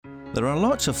There are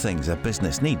lots of things a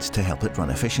business needs to help it run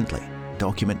efficiently.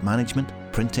 Document management,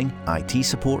 printing, IT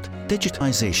support,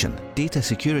 digitization, data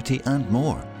security and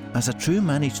more. As a true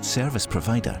managed service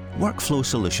provider, Workflow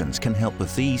Solutions can help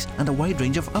with these and a wide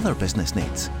range of other business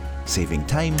needs, saving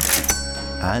time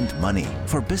and money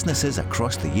for businesses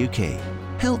across the UK.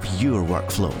 Help your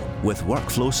workflow with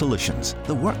Workflow Solutions,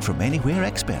 the work from anywhere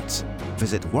experts.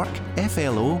 Visit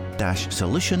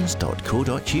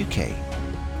workflo-solutions.co.uk.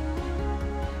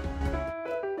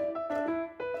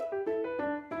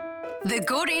 The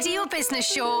Go Radio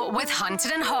Business Show with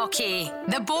Hunter and Hawkey.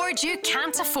 The board you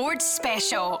can't afford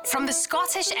special from the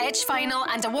Scottish Edge Final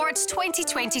and Awards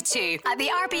 2022 at the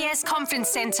RBS Conference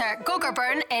Centre,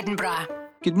 Goggarburn, Edinburgh.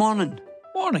 Good morning.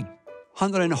 Morning.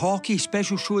 Hunter and Hawkey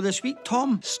special show this week,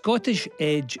 Tom. Scottish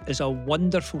Edge is a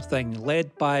wonderful thing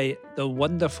led by the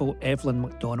wonderful Evelyn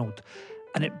MacDonald.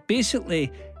 And it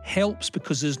basically helps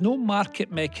because there's no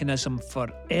market mechanism for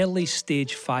early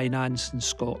stage finance in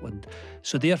Scotland.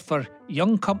 So therefore,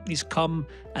 young companies come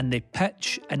and they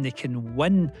pitch and they can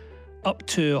win up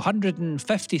to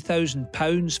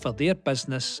 £150,000 for their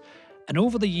business. And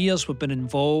over the years we've been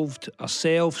involved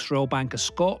ourselves, Royal Bank of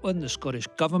Scotland, the Scottish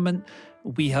Government.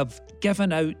 We have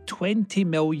given out £20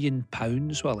 million,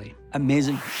 Willie.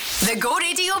 Amazing. The Go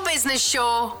Radio Business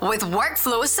Show with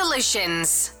Workflow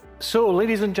Solutions. So,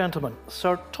 ladies and gentlemen,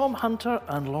 Sir Tom Hunter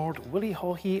and Lord Willie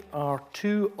Hawkey are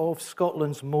two of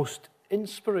Scotland's most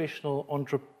inspirational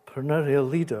entrepreneurial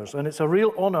leaders, and it's a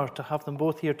real honour to have them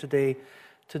both here today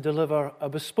to deliver a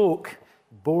bespoke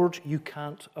Board You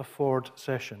Can't Afford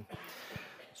session.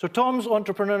 So Tom's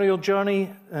entrepreneurial journey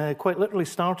quite literally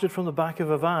started from the back of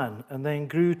a van and then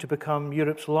grew to become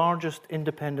Europe's largest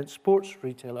independent sports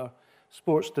retailer,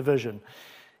 Sports Division.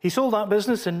 He sold that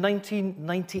business in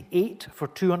 1998 for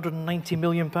 £290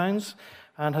 million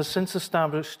and has since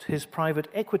established his private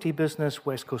equity business,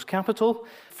 West Coast Capital,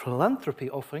 philanthropy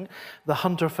offering, the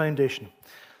Hunter Foundation.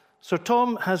 Sir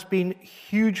Tom has been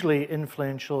hugely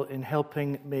influential in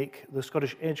helping make the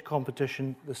Scottish Edge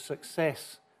competition the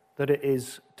success that it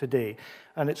is today.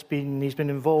 And he's been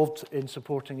involved in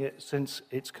supporting it since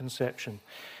its conception.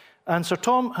 And Sir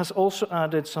Tom has also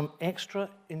added some extra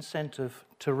incentive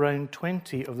to round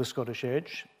 20 of the Scottish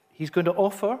Edge. He's going to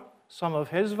offer some of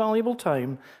his valuable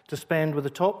time to spend with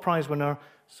the top prize winner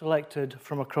selected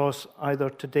from across either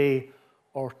today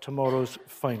or tomorrow's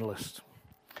finalists.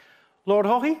 Lord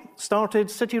Hawkey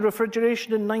started City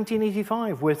Refrigeration in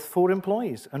 1985 with 4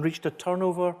 employees and reached a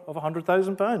turnover of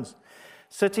 £100,000.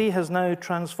 City has now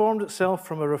transformed itself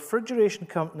from a refrigeration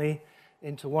company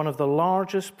into one of the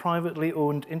largest privately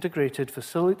owned integrated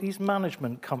facilities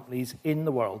management companies in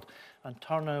the world, and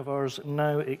turnovers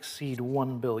now exceed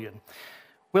 £1 billion.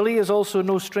 Willie is also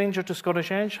no stranger to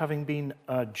Scottish Edge, having been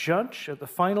a judge at the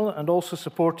final and also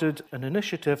supported an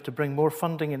initiative to bring more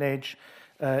funding in Edge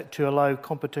to allow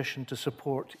competition to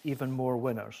support even more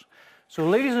winners. So,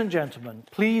 ladies and gentlemen,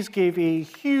 please give a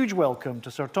huge welcome to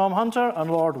Sir Tom Hunter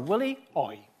and Lord Willie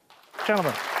Hawkey.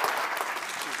 Gentlemen.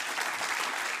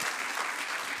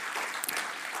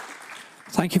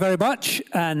 Thank you very much,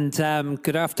 and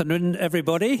good afternoon,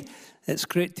 everybody. It's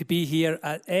great to be here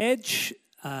at Edge.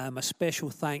 A special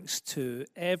thanks to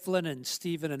Evelyn and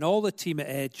Stephen and all the team at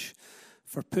Edge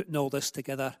for putting all this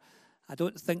together. I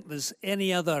don't think there's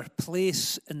any other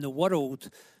place in the world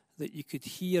that you could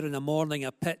hear in the morning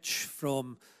a pitch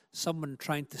from someone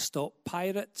trying to stop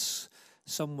pirates,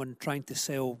 someone trying to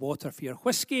sell water for your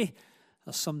whiskey,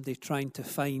 or somebody trying to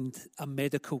find a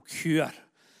medical cure.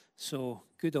 So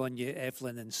good on you,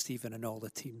 Evelyn and Stephen and all the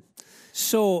team.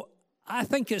 So I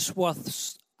think it's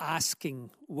worth asking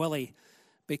Willie,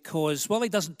 because Willie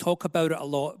doesn't talk about it a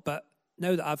lot, but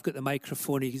now that I've got the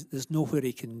microphone, there's nowhere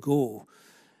he can go,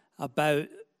 about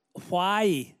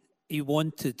why he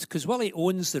wanted, because Willie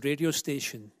owns the radio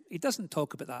station. He doesn't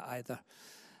talk about that either.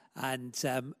 And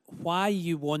why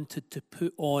you wanted to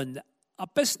put on a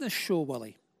business show,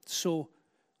 Willie. So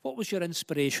what was your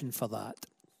inspiration for that?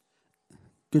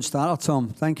 Good starter, Tom.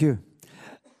 Thank you.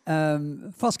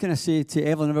 First, can I say to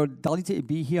Evelyn, we're delighted to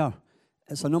be here.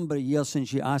 It's a number of years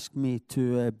since you asked me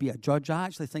to be a judge. I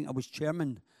actually think I was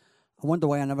chairman. I wonder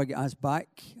why I never get asked back.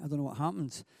 I don't know what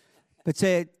happened. But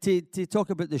to talk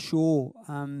about the show,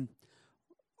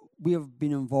 we have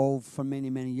been involved for many,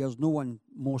 many years, no one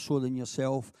more so than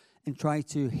yourself, and try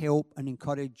to help and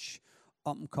encourage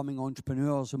up-and-coming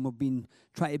entrepreneurs. And we've been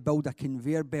trying to build a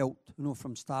conveyor belt,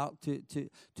 from start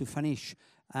to finish.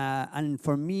 And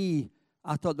for me,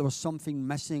 I thought there was something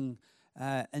missing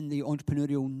in the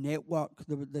entrepreneurial network.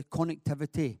 The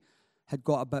connectivity had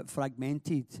got a bit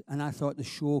fragmented, and I thought the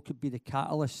show could be the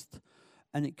catalyst,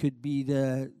 and it could be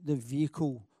the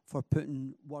vehicle for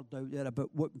putting word out there about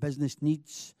what business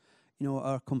needs, you know,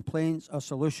 our complaints, our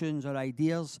solutions, our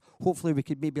ideas. Hopefully we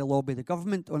could maybe lobby the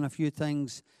government on a few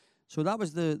things. So that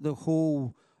was the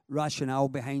whole rationale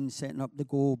behind setting up the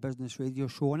Go Business Radio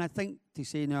Show. And I think, to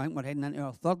say now, I think we're heading into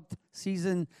our third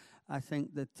season. I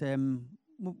think that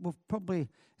we've probably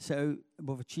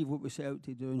we've achieved what we set out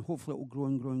to do, and hopefully it will grow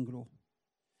and grow and grow.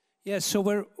 Yeah, so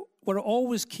we're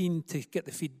always keen to get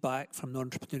the feedback from the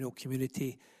entrepreneurial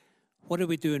community. What are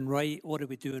we doing right? What are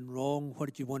we doing wrong?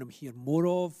 What do you want to hear more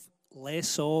of,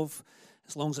 less of?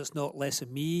 As long as it's not less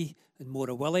of me and more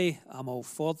of Willie, I'm all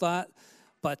for that.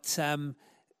 But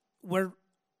we're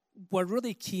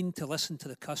really keen to listen to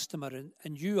the customer,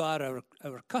 and you are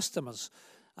our customers.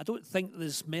 I don't think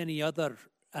there's many other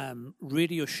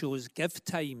radio shows give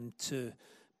time to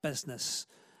business.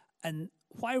 And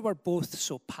why we're both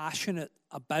so passionate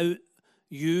about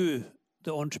you,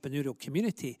 the entrepreneurial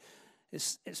community,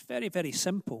 it's very, very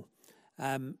simple.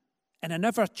 In an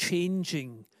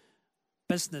ever-changing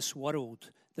business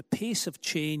world, the pace of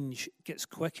change gets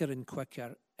quicker and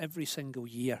quicker every single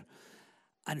year.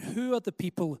 And who are the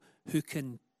people who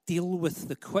can deal with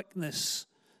the quickness,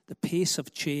 the pace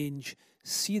of change,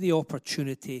 see the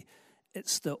opportunity?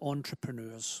 It's the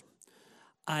entrepreneurs.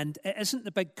 And it isn't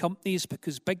the big companies,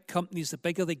 because big companies, the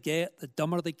bigger they get, the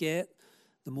dumber they get,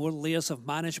 the more layers of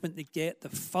management they get, the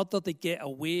further they get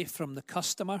away from the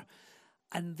customer.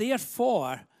 And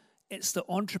therefore, it's the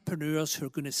entrepreneurs who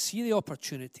are going to see the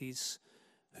opportunities,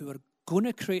 who are going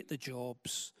to create the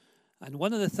jobs. And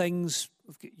one of the things,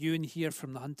 we've got Ewan here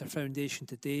from the Hunter Foundation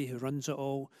today who runs it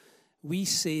all, we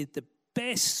say the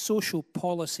best social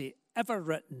policy ever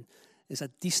written is a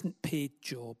decent paid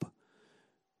job.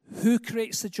 Who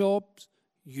creates the jobs?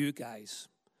 You guys.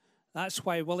 That's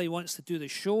why Willie wants to do the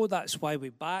show. That's why we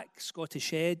back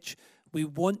Scottish Edge. We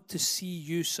want to see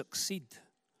you succeed.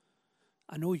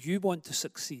 I know you want to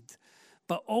succeed.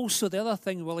 But also the other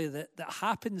thing, Willie, that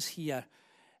happens here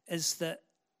is that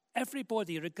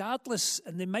everybody, regardless,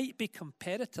 and they might be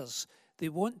competitors, they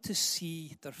want to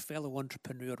see their fellow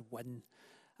entrepreneur win.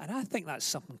 And I think that's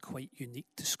something quite unique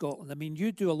to Scotland. I mean,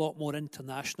 you do a lot more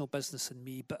international business than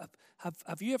me, but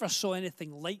have you ever saw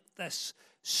anything like this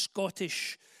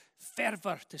Scottish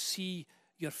fervour to see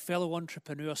your fellow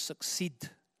entrepreneurs succeed?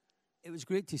 It was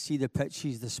great to see the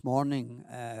pitches this morning.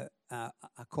 I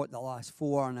caught the last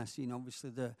four, and I seen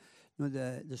obviously the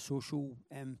social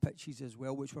pitches as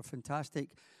well, which were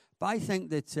fantastic. But I think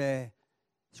that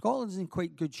Scotland's in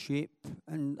quite good shape,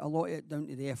 and a lot of it down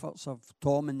to the efforts of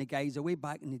Tom and the guys away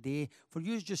back in the day. For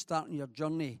you just starting your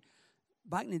journey,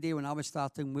 back in the day when I was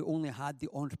starting, we only had the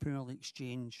Entrepreneurial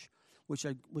Exchange, which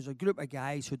was a group of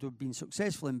guys who had been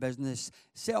successful in business,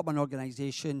 set up an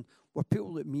organisation where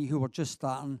people like me who were just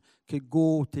starting could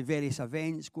go to various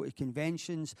events, go to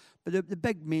conventions. But the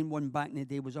big main one back in the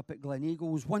day was up at Glen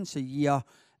Eagles once a year,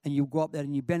 and you'd go up there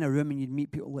and you'd be in a room and you'd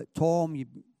meet people like Tom,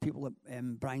 people like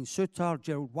Brian Suter,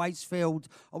 Gerald Weisfeld,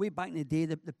 away back in the day,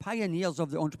 the pioneers of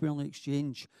the Entrepreneurial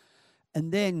Exchange.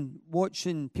 And then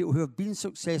watching people who have been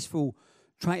successful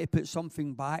trying to put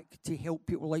something back to help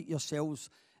people like yourselves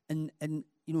and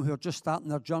you know, who are just starting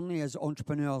their journey as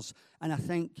entrepreneurs. And I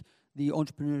think the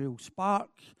Entrepreneurial Spark,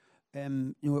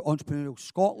 Entrepreneurial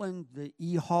Scotland, the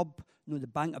eHub, the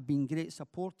bank have been great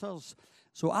supporters.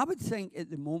 So I would think at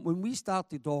the moment, when we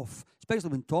started off, especially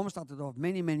when Tom started off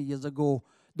many, many years ago,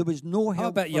 there was no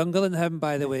help. I'm a bit younger than him,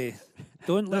 by the way.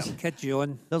 Don't let him kid you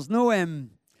on. There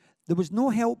was no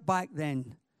help back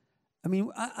then. I mean,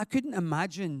 I couldn't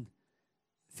imagine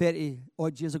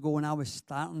 30-odd years ago when I was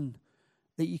starting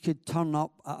that you could turn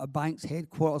up at a bank's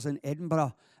headquarters in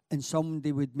Edinburgh and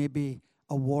somebody would maybe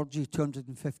award you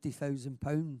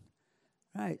 £250,000.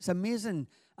 Right, it's amazing.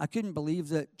 I couldn't believe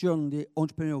that during the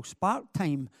Entrepreneurial Spark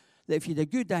time, that if you had a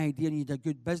good idea and you had a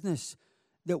good business,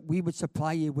 that we would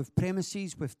supply you with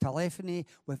premises, with telephony,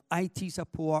 with IT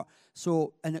support,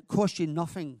 and it cost you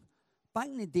nothing. Back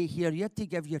in the day here, you had to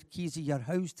give your keys of your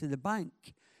house to the bank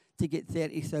to get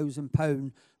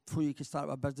 £30,000 before you could start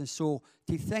a business. So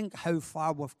to think how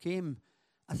far we've came,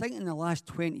 I think in the last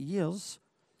 20 years,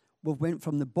 we've went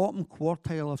from the bottom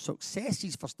quartile of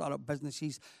successes for startup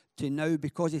businesses to now,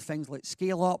 because of things like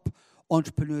Scale Up,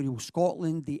 Entrepreneurial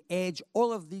Scotland, The Edge,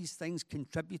 all of these things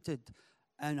contributed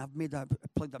and have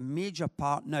played a major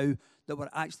part now that we're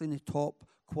actually in the top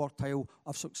quartile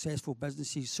of successful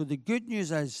businesses. So the good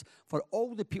news is, for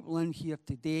all the people in here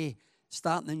today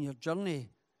starting in your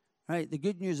journey, right, the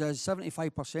good news is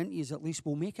 75% of you at least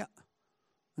will make it.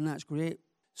 And that's great.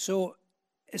 So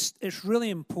it's really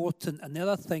important. And the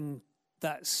other thing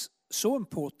that's so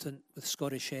important with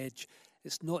Scottish Edge,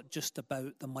 it's not just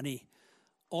about the money.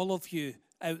 All of you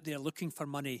out there looking for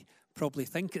money probably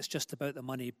think it's just about the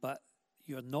money, but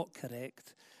you're not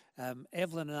correct.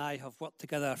 Evelyn and I have worked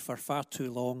together for far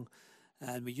too long,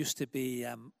 and we used to be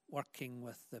working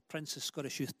with the Prince's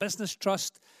Scottish Youth Business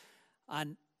Trust,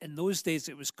 and in those days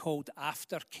it was called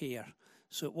aftercare.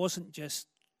 So it wasn't just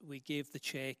we gave the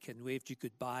cheque and waved you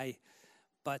goodbye,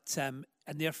 but and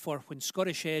therefore when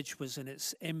Scottish Edge was in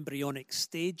its embryonic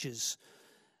stages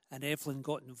and Evelyn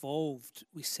got involved,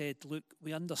 we said, look,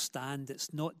 we understand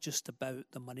it's not just about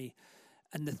the money.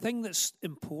 And the thing that's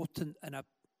important, and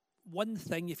one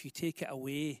thing if you take it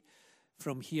away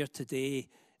from here today,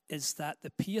 is that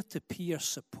the peer-to-peer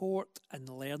support and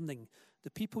learning,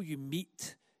 the people you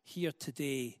meet here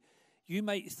today, you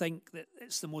might think that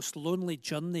it's the most lonely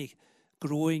journey,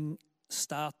 growing,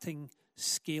 starting,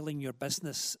 scaling your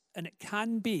business. And it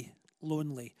can be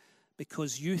lonely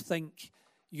because you think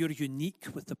you're unique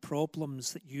with the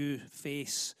problems that you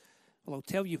face. Well, I'll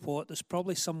tell you what, there's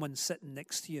probably someone sitting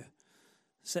next to you,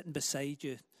 sitting beside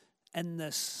you, in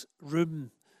this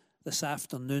room this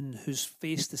afternoon who's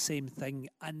faced the same thing.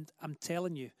 And I'm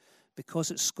telling you,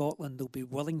 because it's Scotland, they'll be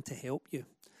willing to help you.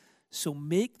 So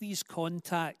make these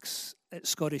contacts at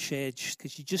Scottish Edge,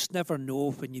 because you just never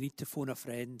know when you need to phone a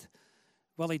friend.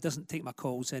 Willie doesn't take my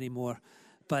calls anymore,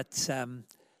 but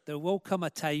there will come a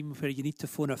time where you need to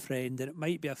phone a friend, and it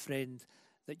might be a friend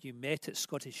that you met at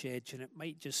Scottish Edge, and it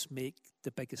might just make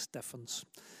the biggest difference.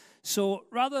 So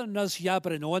rather than us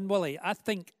yabbering on, Willie, I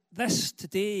think this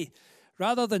today,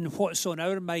 rather than what's on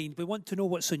our mind, we want to know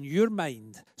what's on your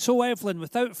mind. So Evelyn,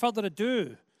 without further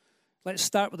ado, let's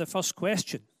start with the first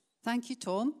question. Thank you,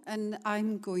 Tom. And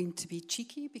I'm going to be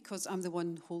cheeky because I'm the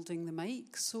one holding the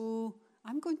mic. So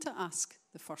I'm going to ask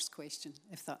the first question,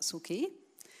 if that's okay.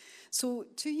 So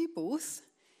to you both,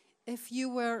 if you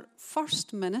were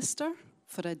First Minister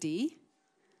for a day,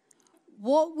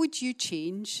 what would you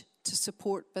change to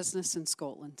support business in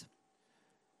Scotland?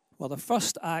 Well, the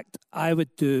first act I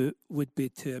would do would be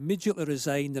to immediately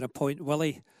resign and appoint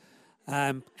Willie,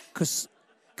 because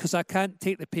I can't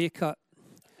take the pay cut.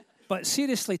 But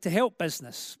seriously, to help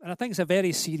business, and I think it's a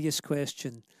very serious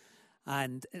question,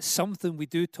 and it's something we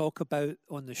do talk about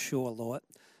on the show a lot.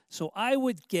 So I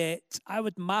would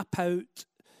map out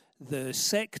the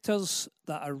sectors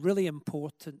that are really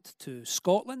important to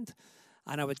Scotland,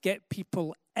 and I would get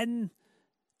people in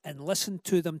and listen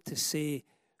to them to say,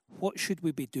 what should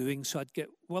we be doing? So I'd get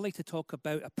Willie to talk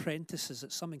about apprentices.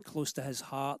 It's something close to his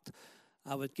heart.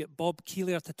 I would get Bob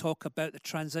Keeler to talk about the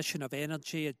transition of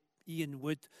energy, Ian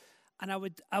Wood. And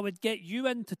I would get you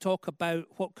in to talk about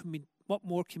what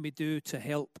more can we do to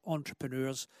help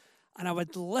entrepreneurs. And I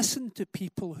would listen to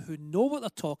people who know what they're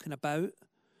talking about,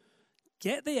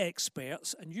 get the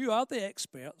experts, and you are the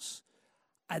experts,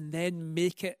 and then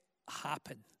make it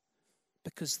happen.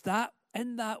 Because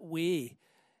in that way,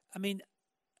 I mean,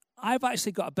 I've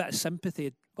actually got a bit of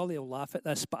sympathy. Willie will laugh at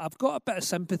this, but I've got a bit of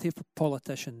sympathy for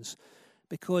politicians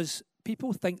because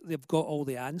people think they've got all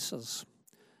the answers.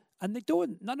 And they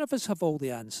don't. None of us have all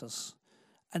the answers.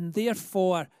 And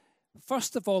therefore,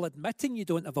 first of all, admitting you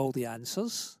don't have all the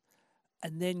answers,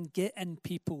 and then get in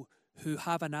people who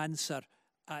have an answer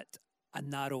at a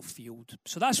narrow field.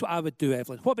 So that's what I would do,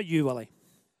 Evelyn. What about you, Willie?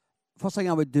 First thing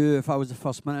I would do if I was the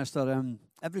First Minister,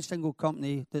 every single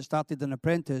company that started an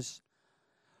apprentice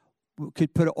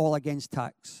could put it all against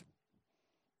tax.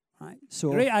 Right? So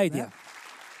great idea. Yeah.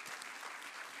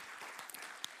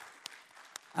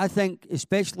 I think,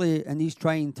 especially in these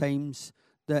trying times,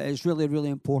 that it's really, really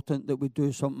important that we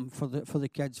do something for the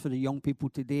kids, for the young people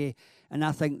today. And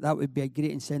I think that would be a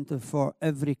great incentive for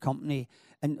every company.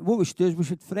 And what we should do is we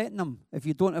should threaten them. If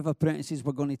you don't have apprentices,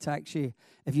 we're going to tax you.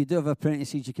 If you do have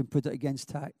apprentices, you can put it against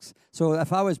tax. So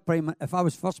if I was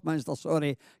First Minister,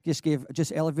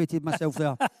 just elevated myself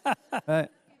there.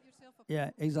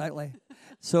 Yeah, exactly.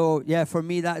 So yeah, for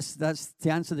me, that's to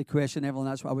answer the question, Evelyn.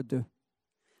 That's what I would do.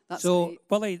 So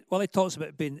Willie talks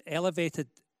about being elevated.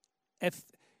 If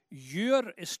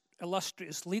your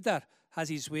illustrious leader has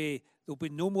his way, there'll be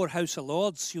no more House of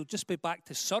Lords. You'll just be back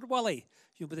to Sir Willie.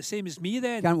 You'll be the same as me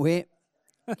then. Can't wait.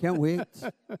 Can't wait.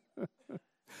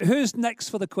 Who's next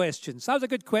for the questions? That was a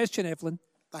good question, Evelyn.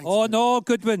 Thanks, oh, man. No,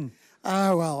 good one.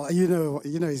 Well, you know,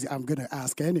 I'm going to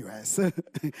ask anyways.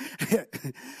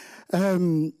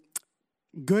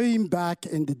 Going back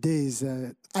in the days,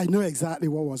 I know exactly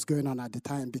what was going on at the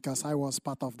time because I was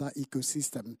part of that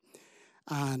ecosystem.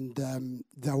 And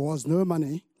there was no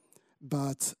money,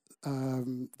 but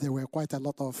there were quite a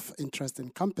lot of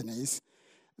interesting companies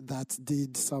that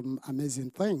did some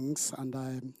amazing things.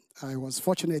 And I was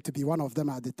fortunate to be one of them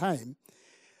at the time.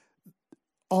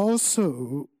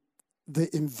 Also,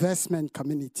 the investment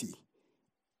community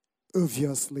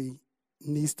obviously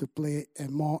needs to play a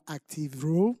more active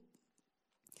role.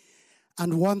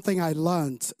 And one thing I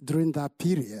learned during that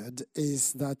period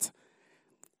is that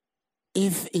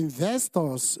if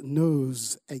investors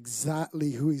knows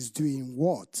exactly who is doing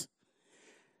what,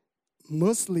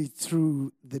 mostly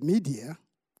through the media,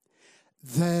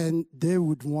 then they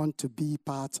would want to be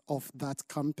part of that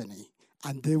company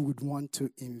and they would want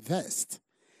to invest.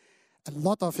 A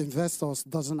lot of investors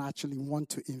doesn't actually want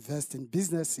to invest in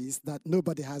businesses that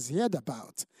nobody has heard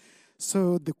about.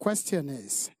 So the question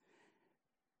is,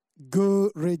 Go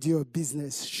Radio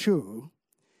Business Show,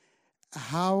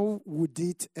 how would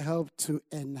it help to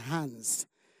enhance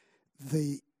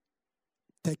the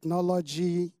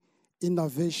technology,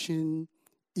 innovation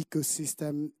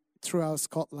ecosystem throughout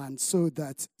Scotland so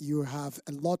that you have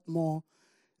a lot more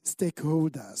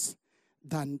stakeholders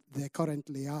than there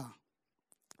currently are?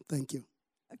 Thank you.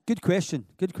 Good question.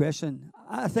 Good question.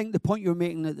 I think the point you were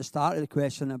making at the start of the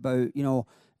question about,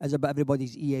 is about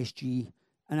everybody's ESG.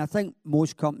 And I think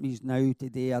most companies now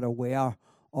today are aware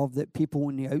of that. People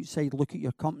on the outside look at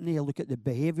your company, look at the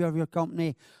behaviour of your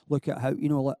company, look at how,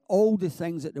 like all the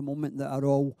things at the moment that are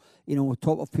all,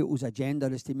 top of people's agenda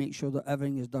is to make sure that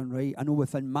everything is done right. I know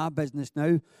within my business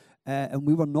now, and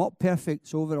we were not perfect,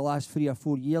 so over the last 3 or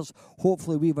 4 years,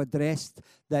 hopefully we've addressed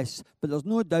this. But there's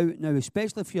no doubt now,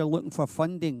 especially if you're looking for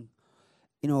funding,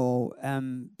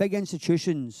 big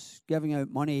institutions giving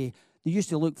out money, they used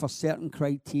to look for certain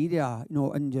criteria,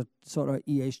 in your sort of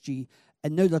ESG,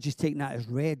 and now they're just taking that as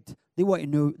read. They want to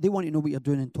know what you're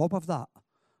doing on top of that,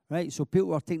 right? So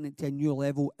people are taking it to a new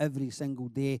level every single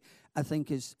day. I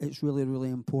think it's really, really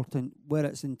important, whether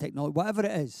it's in technology, whatever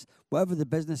it is, whatever the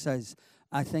business is.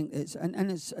 I think it's,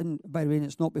 and by the way,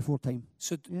 it's not before time.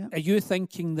 So Are you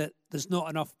thinking that there's not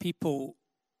enough people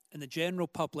in the general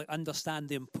public understand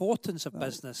the importance of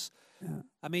business? Yeah.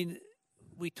 I mean,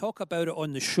 we talk about it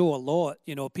on the show a lot.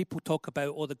 People talk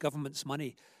about, the government's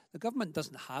money. The government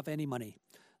doesn't have any money.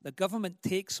 The government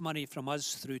takes money from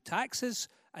us through taxes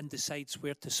and decides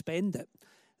where to spend it.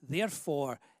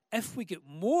 Therefore, if we get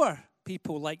more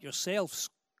people like yourselves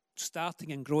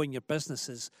starting and growing your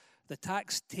businesses, the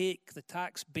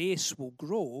tax base will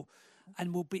grow,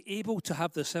 and we'll be able to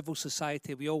have the civil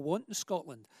society we all want in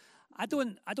Scotland. I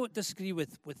don't disagree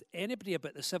with anybody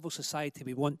about the civil society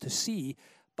we want to see,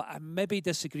 but I maybe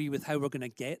disagree with how we're going to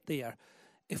get there.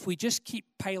 If we just keep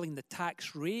piling the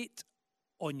tax rate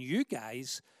on you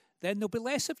guys, then there'll be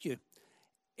less of you.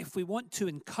 If we want to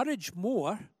encourage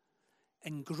more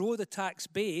and grow the tax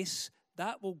base,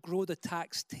 that will grow the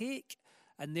tax take,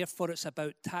 and therefore it's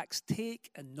about tax take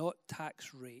and not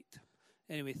tax rate.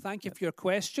 Anyway, thank you for your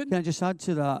question. Can I just add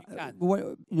to that?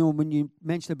 When you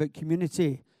mentioned about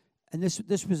community, and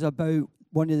this was about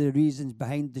one of the reasons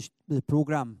behind the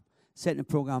programme, setting the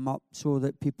programme up so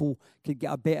that people could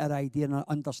get a better idea and an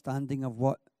understanding of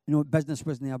what, business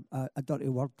wasn't a dirty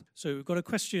word. So we've got a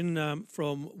question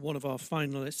from one of our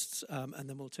finalists, and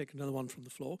then we'll take another one from the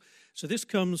floor. So this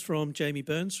comes from Jamie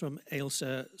Burns from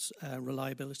Ailsa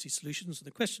Reliability Solutions. And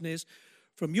the question is,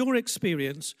 from your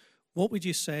experience, what would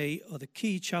you say are the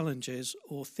key challenges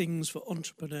or things for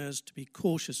entrepreneurs to be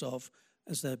cautious of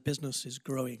as their business is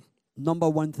growing? Number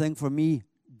one thing for me,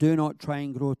 do not try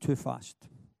and grow too fast.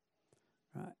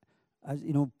 Right? As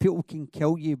people can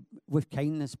kill you with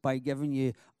kindness by giving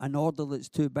you an order that's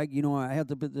too big. I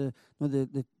heard about the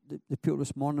people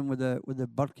this morning with the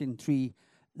Birkin tree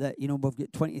that we've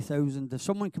got 20,000. If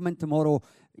someone come in tomorrow,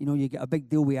 you get a big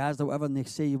deal with Asda or whatever, and they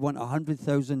say you want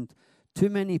 100,000. Too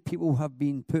many people have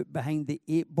been put behind the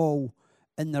 8 ball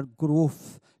in their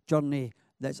growth journey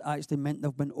that's actually meant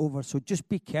they've been over. So just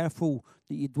be careful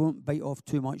that you don't bite off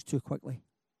too much too quickly.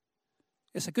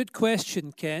 It's a good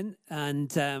question, Ken,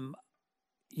 and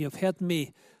you've heard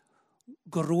me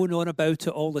groan on about it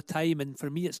all the time, and for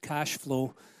me it's cash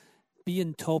flow. Be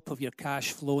on top of your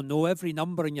cash flow. Know every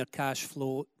number in your cash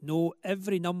flow. Know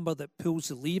every number that pulls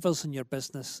the levers in your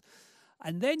business.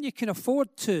 And then you can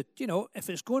afford to, if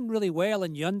it's going really well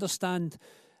and you understand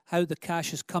how the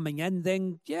cash is coming in,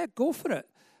 then, go for it.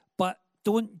 But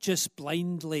don't just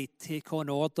blindly take on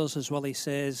orders, as Willie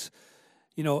says,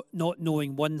 not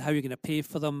knowing, one, how you're going to pay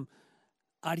for them.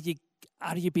 Are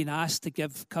you being asked to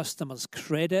give customers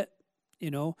credit?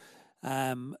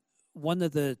 One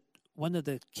of the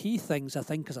key things, I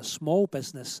think, as a small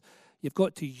business, you've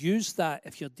got to use that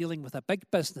if you're dealing with a big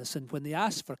business. And when they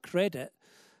ask for credit,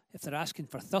 if they're asking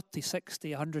for 30,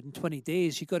 60, 120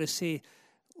 days, you've got to say,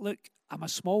 look, I'm a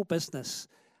small business.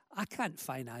 I can't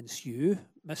finance you,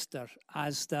 Mr.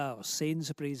 Asda or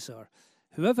Sainsbury's or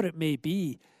whoever it may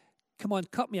be. Come on,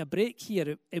 cut me a break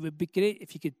here. It would be great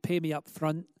if you could pay me up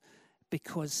front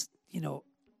because,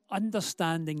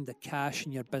 understanding the cash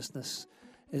in your business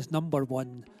is number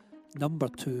 1, number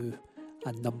 2,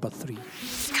 and number 3.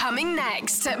 Coming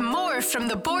next, more from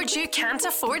the Board You Can't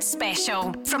Afford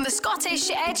special from the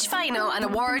Scottish Edge Final and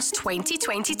Awards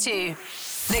 2022.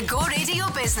 The Go Radio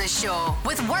Business Show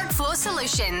with Workflow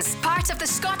Solutions, part of the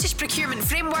Scottish Procurement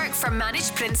Framework for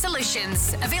Managed Print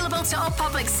Solutions, available to all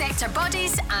public sector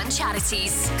bodies and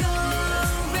charities.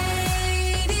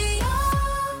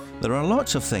 There are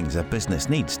lots of things a business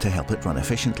needs to help it run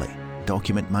efficiently.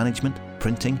 Document management,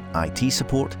 printing, IT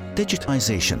support,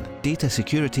 digitisation, data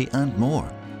security and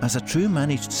more. As a true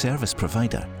managed service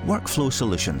provider, Workflow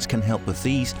Solutions can help with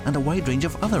these and a wide range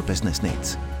of other business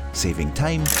needs, saving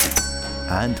time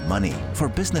and money for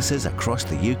businesses across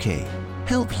the UK.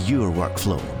 Help your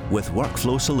workflow with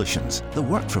Workflow Solutions, the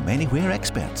work from anywhere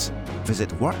experts. Visit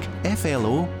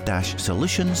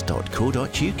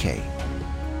workflo-solutions.co.uk.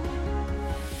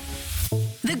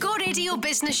 The Go Radio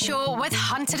Business Show with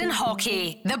Hunter and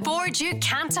Hockey, the Board You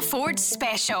Can't Afford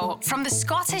special from the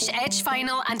Scottish Edge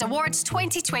Final and Awards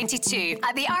 2022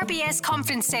 at the RBS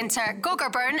Conference Centre,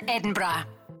 Goggarburn, Edinburgh.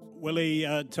 Willie,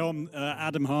 Tom,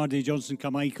 Adam Hardy, Johnson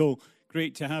Carmichael,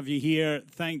 great to have you here.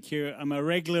 Thank you. I'm a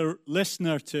regular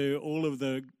listener to all of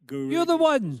the Go Radio. You're the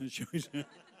one. Shows.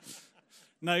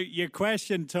 Now, your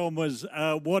question, Tom, was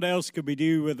what else could we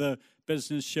do with a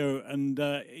business show? And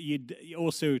you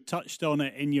also touched on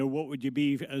it in your what would you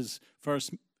be as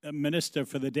First Minister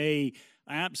for the day.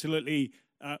 I absolutely,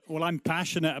 I'm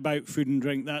passionate about food and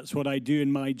drink. That's what I do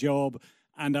in my job.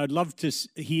 And I'd love to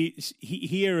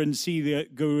hear and see the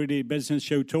Go Radio Business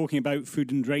Show talking about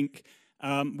food and drink,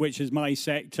 which is my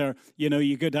sector. You know,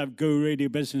 you could have Go Radio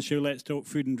Business Show, let's talk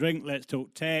food and drink, let's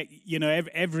talk tech, you know,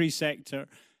 every sector.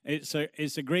 It's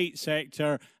a great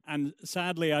sector. And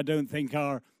sadly, I don't think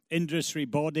our industry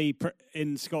body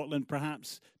in Scotland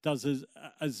perhaps does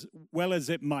as well as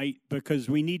it might, because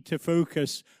we need to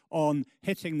focus on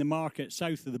hitting the market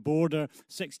south of the border.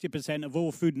 60% of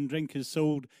all food and drink is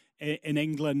sold in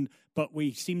England, but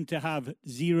we seem to have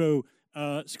zero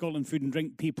Scotland food and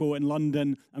drink people in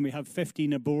London, and we have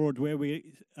 15 abroad where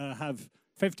we have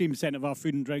 15% of our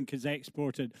food and drink is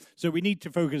exported. So we need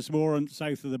to focus more on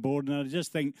south of the border, and I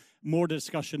just think more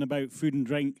discussion about food and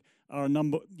drink, our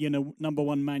number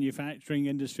one manufacturing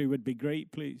industry, would be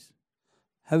great, please.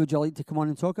 How would you like to come on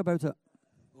and talk about it?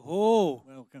 Oh,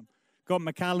 welcome. Got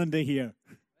my calendar here.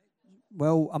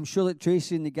 Well, I'm sure that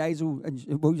Tracy and the guys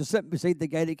will you're sitting beside the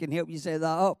guy that can help you set that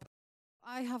up.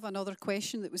 I have another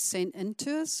question that was sent in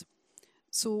to us.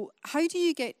 So how do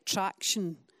you get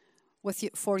traction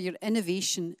for your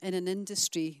innovation in an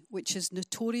industry which is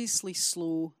notoriously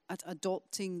slow at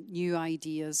adopting new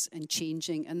ideas and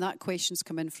changing? And that question's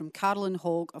come in from Carolyn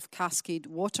Hogg of Cascade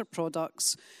Water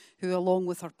Products, who along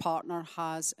with her partner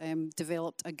has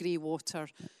developed a grey water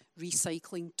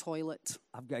recycling toilet.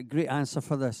 I've got a great answer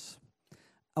for this.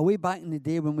 Way back in the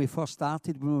day when we first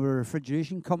started, when we were a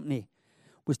refrigeration company,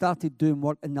 we started doing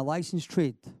work in the licence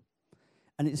trade.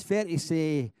 And it's fair to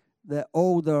say that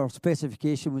all their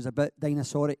specification was a bit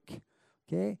dinosauric,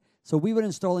 okay? So we were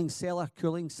installing cellar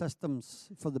cooling systems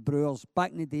for the brewers.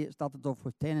 Back in the day, it started off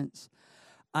with tenants.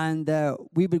 And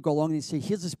we would go along and say,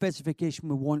 here's the specification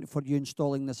we want for you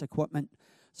installing this equipment.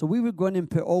 So we would go in and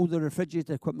put all the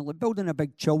refrigerated equipment, like building a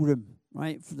big chill room,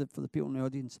 right, for the people in the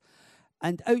audience.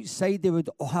 And outside, they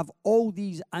would have all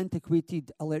these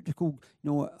antiquated electrical,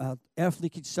 earth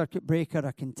leakage circuit breaker,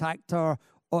 a contactor,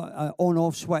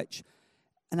 on-off switch.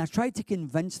 And I tried to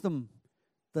convince them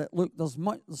that, look,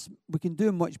 we can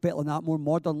do much better than that, more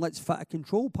modern. Let's fit a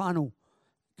control panel.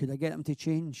 Could I get them to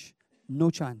change? No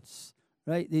chance,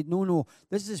 right? No.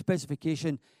 This is a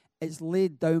specification. It's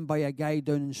laid down by a guy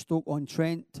down in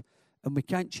Stoke-on-Trent, and we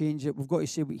can't change it. We've got to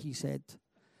say what he said,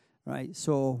 right?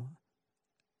 So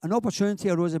an opportunity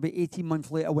arose about 18 months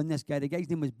later when the guy's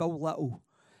name was Bill Little,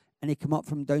 and he came up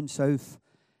from down south.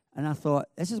 And I thought,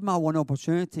 this is my one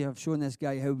opportunity of showing this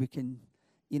guy how we can,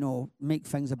 make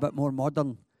things a bit more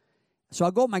modern. So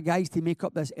I got my guys to make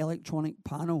up this electronic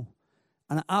panel,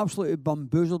 and I absolutely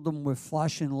bamboozled them with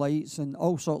flashing lights and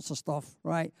all sorts of stuff,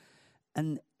 right?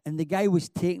 And the guy was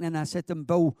taken, and I said to him,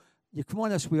 Bill, you come on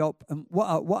this way up. And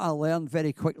what I learned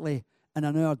very quickly in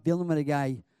an hour dealing with a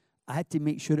guy, I had to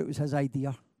make sure it was his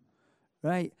idea,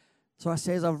 right? So I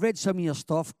says, I've read some of your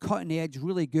stuff, cutting edge,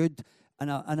 really good.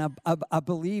 And I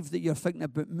believe that you're thinking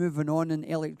about moving on in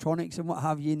electronics and what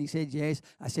have you. And he said, yes.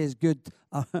 I says, good.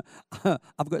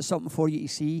 I've got something for you to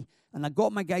see. And I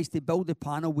got my guys to build the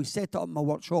panel. We set it up in my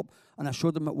workshop, and I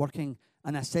showed them it working.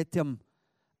 And I said to him,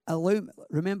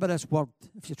 remember this word,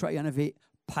 if you try to innovate,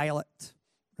 pilot,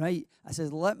 right? I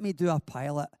says, let me do a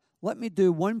pilot. Let me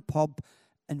do one pub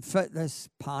and fit this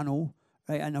panel,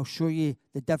 right? And I'll show you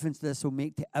the difference this will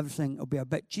make to everything. It'll be a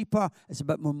bit cheaper, it's a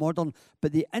bit more modern,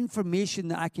 but the information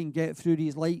that I can get through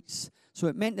these lights, so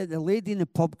it meant that the lady in the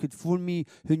pub could phone me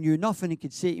who knew nothing and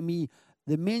could say to me,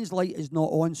 the mains light is not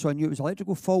on, so I knew it was an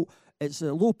electrical fault. It's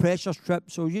a low pressure strip,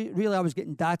 so really I was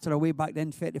getting data away back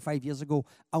then 35 years ago.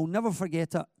 I'll never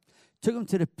forget it. Took him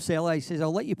to the cellar, he says,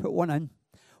 I'll let you put one in.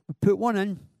 We put one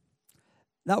in.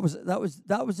 That was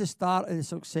the start of the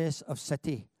success of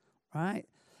City, right?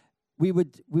 We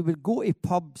would go to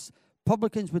pubs.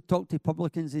 Publicans would talk to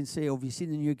publicans and say, oh, have you seen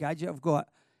the new gadget I've got?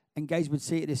 And guys would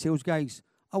say to the sales guys,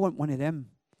 I want one of them.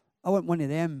 I want one of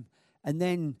them. And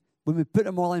then when we put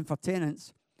them all in for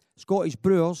tenants, Scottish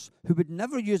brewers, who would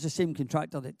never use the same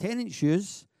contractor that tenants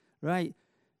use, right,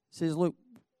 says, look,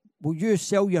 will you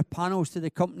sell your panels to the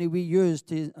company we use?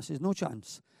 I says, no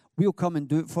chance. We'll come and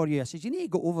do it for you. I says, you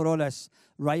need to go over all this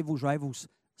rivals.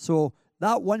 So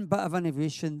that one bit of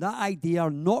innovation, that idea,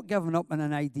 not giving up on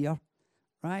an idea,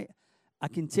 right? I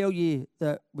can tell you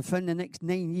that within the next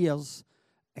 9 years,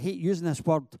 I hate using this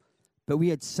word, but we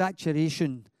had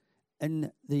saturation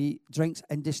in the drinks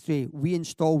industry. We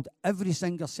installed every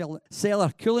single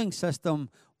cellar cooling system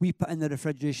we put in the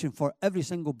refrigeration for every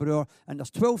single brewer, and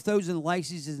there's 12,000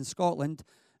 licenses in Scotland,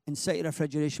 and City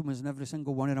Refrigeration was in every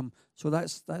single one of them. So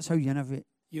that's how you innovate.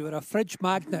 You were a fridge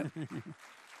magnet.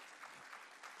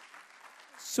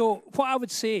 So what I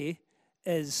would say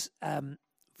is,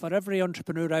 for every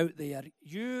entrepreneur out there,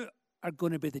 you are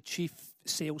going to be the chief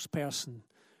salesperson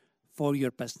for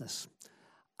your business.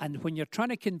 And when you're trying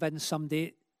to convince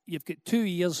somebody, you've got 2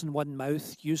 ears and 1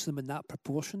 mouth, use them in that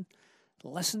proportion.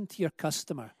 Listen to your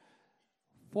customer.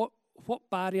 What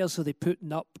barriers are they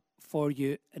putting up for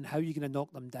you, and how are you going to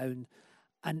knock them down?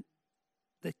 And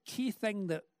the key thing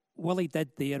that Willie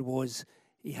did there was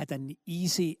he had an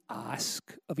easy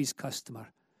ask of his customer.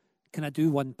 Can I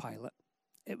do one pilot?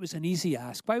 It was an easy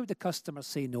ask. Why would the customer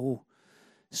say no?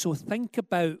 So think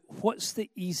about what's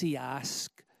the easy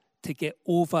ask to get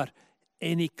over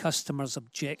any customer's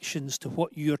objections to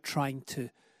what you're trying to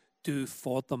do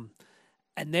for them.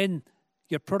 And then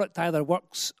your product either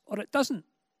works or it doesn't,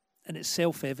 and it's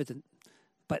self-evident.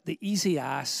 But the easy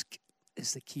ask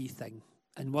is the key thing,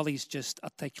 and Willie's just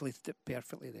articulated it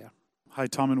perfectly there. Hi,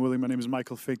 Tom and Willie. My name is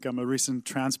Michael Fink. I'm a recent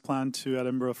transplant to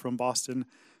Edinburgh from Boston,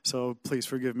 so please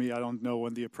forgive me. I don't know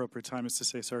when the appropriate time is to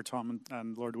say Sir Tom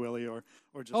and Lord Willie, or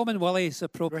just... Tom and Willie is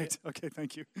appropriate. Great. Okay,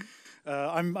 thank you.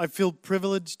 I feel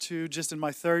privileged to, just in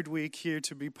my 3rd week here,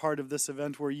 to be part of this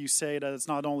event where you say that it's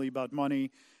not only about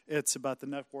money, it's about the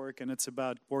network, and it's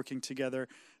about working together.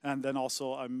 And then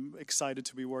also I'm excited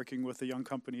to be working with a young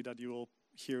company that you will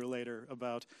hear later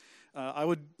about. I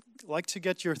would like to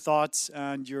get your thoughts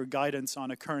and your guidance on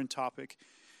a current topic.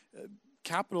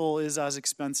 Capital is as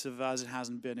expensive as it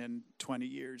hasn't been in 20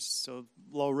 years. So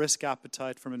low risk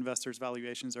appetite from investors,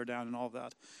 valuations are down and all of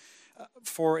that.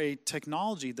 For a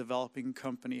technology developing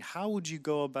company, how would you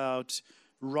go about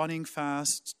running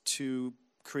fast to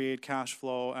create cash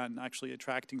flow and actually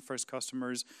attracting first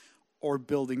customers or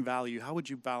building value? How would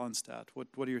you balance that? What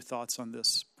are your thoughts on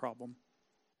this problem?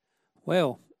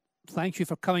 Well, thank you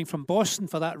for coming from Boston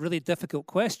for that really difficult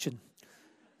question.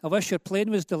 I wish your plane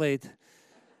was delayed.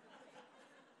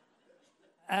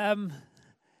 That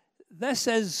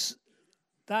is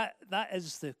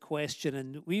the question,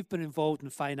 and we've been involved in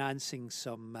financing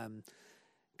some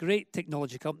great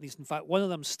technology companies. In fact, one of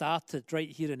them started right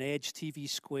here in Edge, TV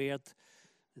Squared,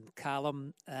 and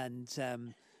Callum. And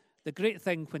the great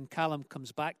thing when Callum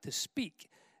comes back to speak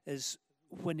is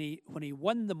when he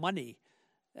won the money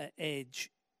at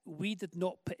Edge, we did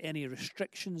not put any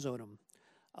restrictions on him.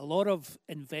 A lot of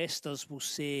investors will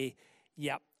say,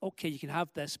 yeah, okay, you can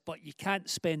have this, but you can't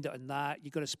spend it on that.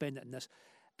 You've got to spend it on this.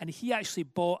 And he actually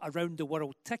bought a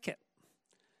round-the-world ticket,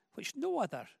 which no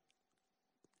other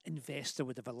investor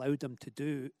would have allowed him to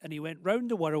do. And he went round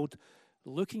the world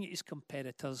looking at his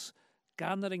competitors,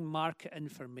 garnering market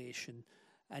information,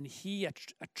 and he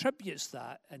attributes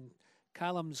that. And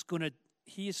Callum's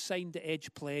he has signed the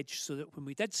Edge Pledge so that when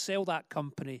we did sell that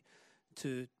company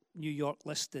to New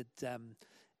York-listed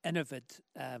Innovid,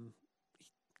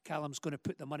 Callum's going to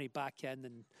put the money back in,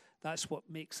 and that's what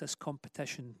makes this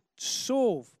competition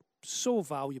so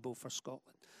valuable for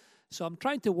Scotland. So I'm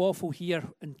trying to waffle here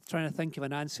and trying to think of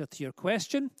an answer to your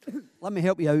question. Let me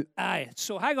help you out. Aye.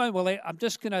 So hang on, Willie. I'm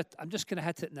just gonna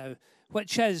hit it now,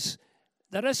 which is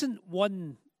there isn't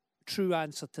one true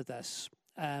answer to this.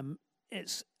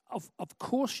 It's of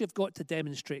course you've got to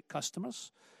demonstrate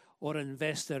customers, or an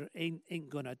investor ain't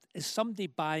gonna. Is somebody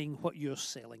buying what you're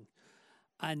selling?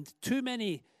 And too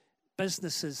many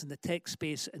businesses in the tech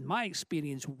space, in my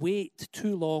experience, wait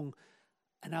too long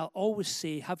And I'll always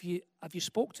say, have you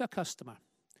spoke to a customer?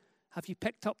 Have you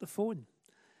picked up the phone?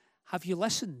 Have you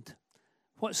listened?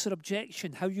 What's their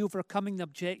objection? How are you overcoming the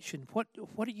objection?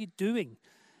 What are you doing?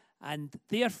 And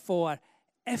therefore,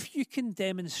 if you can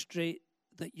demonstrate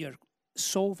that you're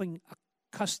solving a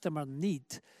customer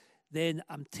need, then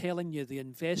I'm telling you the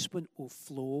investment will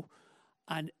flow.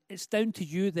 And it's down to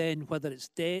you then, whether it's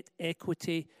debt,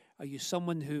 equity. Are you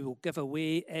someone who will give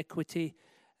away equity?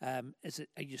 Are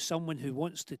you someone who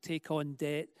wants to take on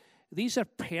debt? These are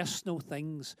personal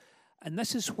things. And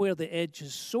this is where the edge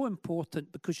is so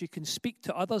important, because you can speak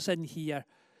to others in here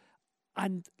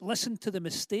and listen to the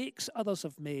mistakes others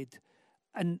have made.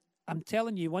 And I'm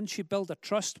telling you, once you build a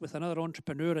trust with another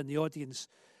entrepreneur in the audience,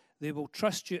 they will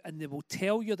trust you and they will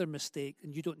tell you their mistake,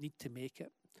 and you don't need to make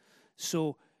it.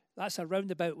 So that's a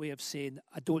roundabout way of saying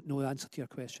I don't know the answer to your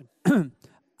question.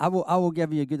 I will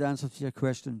give you a good answer to your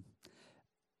question.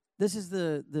 This is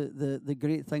the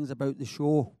great things about the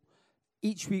show.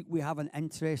 Each week we have an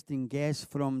interesting guest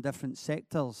from different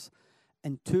sectors.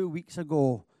 And 2 weeks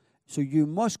ago, so you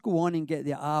must go on and get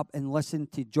the app and listen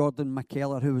to Jordan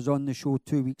McKellar, who was on the show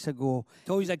 2 weeks ago.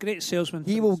 Oh, he's a great salesman.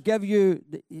 He will give you,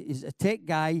 he's a tech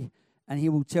guy, and he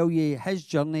will tell you his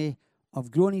journey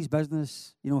of growing his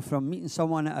business, from meeting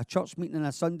someone at a church meeting on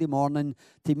a Sunday morning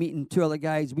to meeting two other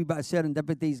guys, a wee bit of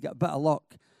serendipity, he's got a bit of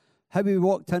luck. How he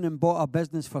walked in and bought a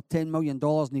business for $10 million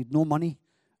and he'd no money,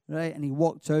 right? And he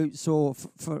walked out. So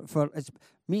for it's,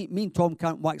 me and Tom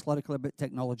can't wax lyrical about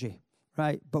technology,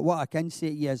 right? But what I can say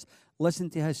to you is listen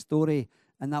to his story,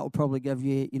 and that will probably give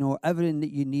you, everything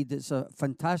that you need. It's a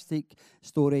fantastic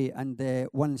story, and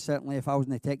one certainly, if I was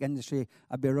in the tech industry,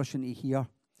 I'd be rushing to hear.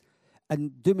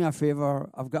 And do me a favour,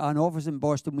 I've got an office in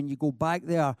Boston. When you go back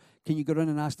there, can you go around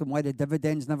and ask them why the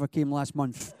dividends never came last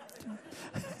month?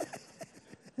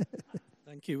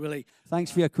 Thank you, Willie. Thanks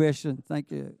for your question.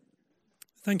 Thank you.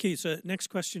 Thank you. So next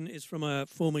question is from a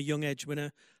former Young Edge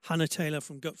winner, Hannah Taylor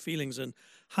from Gut Feelings. And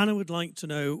Hannah would like to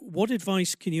know, what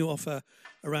advice can you offer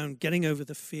around getting over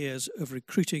the fears of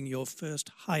recruiting your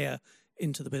first hire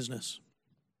into the business?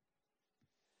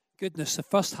 Goodness, the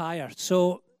first hire.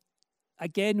 So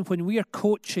again, when we are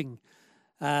coaching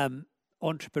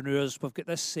entrepreneurs, we've got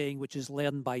this saying, which is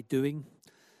learn by doing.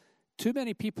 Too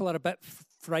many people are a bit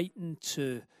frightened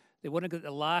they want to get the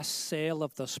last cell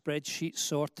of their spreadsheet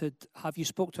sorted. Have you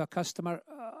spoke to a customer?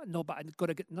 No, but I've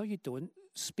got to no, you don't.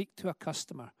 Speak to a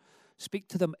customer. Speak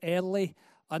to them early.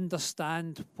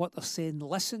 Understand what they're saying.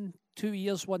 Listen. 2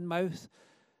 ears, one mouth.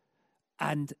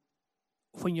 And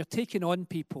when you're taking on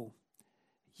people,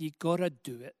 you got to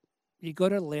do it. You got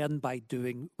to learn by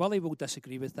doing. Willie will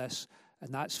disagree with this,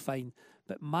 and that's fine.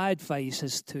 But my advice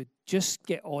is to just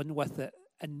get on with it.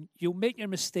 And you'll make your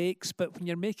mistakes, but when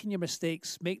you're making your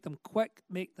mistakes, make them quick,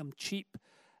 make them cheap,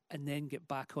 and then get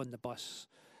back on the bus.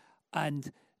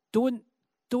 And don't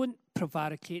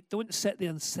prevaricate, don't sit there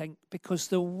and think, because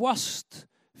the worst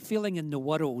feeling in the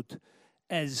world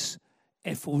is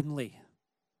if only.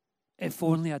 If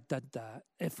only I did that.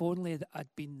 If only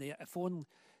I'd been there. If only.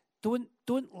 Don't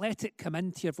let it come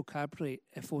into your vocabulary,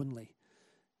 if only.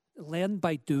 Learn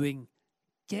by doing.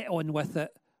 Get on with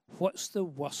it. What's the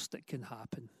worst that can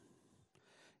happen?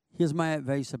 Here's my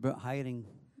advice about hiring.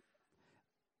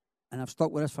 And I've stuck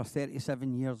with this for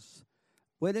 37 years.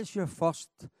 Whether it's your first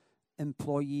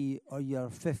employee or your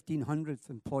 1,500th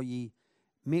employee,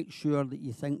 make sure that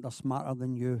you think they're smarter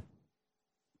than you.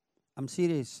 I'm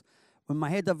serious. When my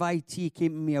head of IT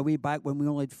came to me a way back when we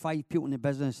only had 5 people in the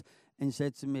business and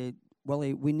said to me,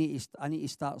 Willie, I need to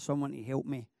start someone to help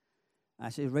me. I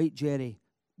said, right, Jerry,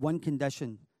 one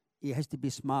condition. He has to be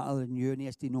smarter than you, and he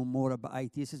has to know more about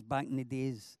IT. This is back in the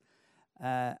days.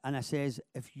 And I says,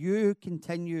 if you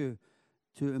continue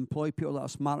to employ people that are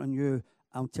smarter than you,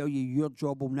 I'll tell you, your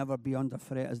job will never be under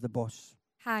threat as the boss.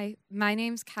 Hi, my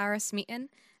name's Cara Smeaton,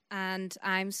 and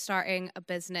I'm starting a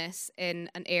business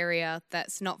in an area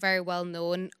that's not very well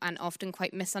known and often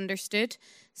quite misunderstood.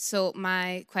 So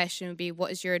my question would be,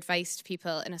 what is your advice to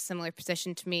people in a similar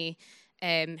position to me,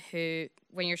 who,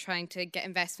 when you're trying to get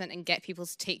investment and get people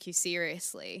to take you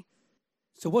seriously?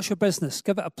 So what's your business?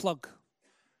 Give it a plug.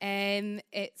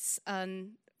 It's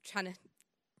trying to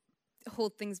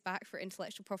hold things back for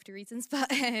intellectual property reasons,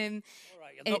 but all right,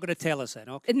 you're not going to tell us then,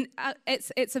 okay?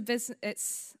 It's a business.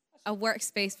 It's a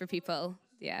workspace for people.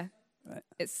 Yeah, right.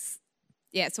 It's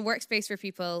a workspace for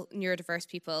people, neurodiverse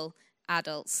people,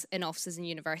 adults in offices and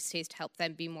universities, to help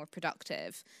them be more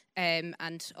productive. And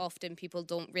often people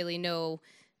don't really know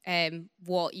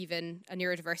what even a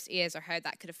neurodiversity is or how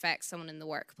that could affect someone in the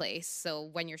workplace. So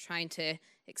when you're trying to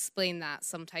explain that,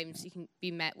 sometimes you can be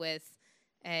met with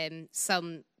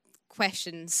some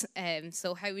questions.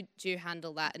 So how would you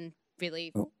handle that and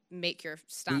really make your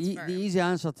stance firm? The easy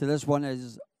answer to this one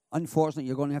is, unfortunately,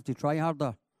 you're going to have to try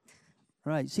harder.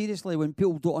 Right, seriously, when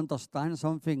people don't understand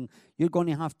something, you're going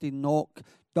to have to knock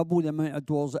double the amount of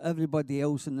doors that everybody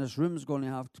else in this room is going to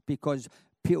have to, because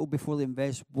people, before they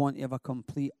invest, want to have a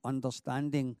complete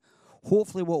understanding.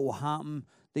 Hopefully what will happen,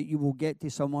 that you will get to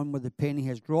someone where the penny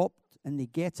has dropped and they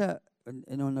get it,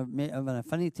 and on an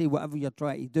affinity, whatever you're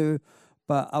trying to do.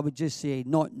 But I would just say,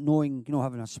 not knowing,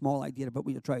 having a small idea about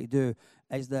what you're trying to do,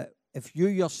 is that if you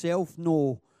yourself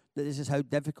know that this is how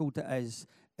difficult it is,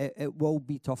 it will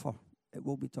be tougher. It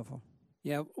will be tougher.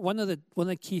 Yeah, one of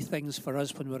the key things for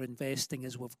us when we're investing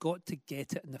is we've got to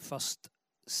get it in the first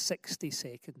 60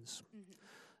 seconds. Mm-hmm.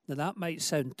 Now, that might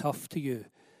sound tough to you,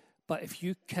 but if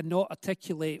you cannot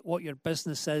articulate what your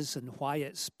business is and why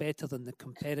it's better than the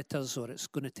competitors, or it's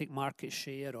going to take market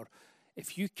share, or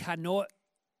if you cannot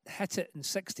hit it in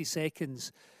 60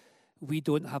 seconds, we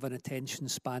don't have an attention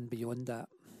span beyond that.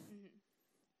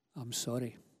 Mm-hmm. I'm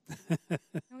sorry.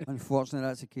 Unfortunately,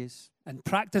 that's the case. And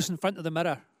practice in front of the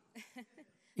mirror.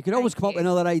 You can always come up with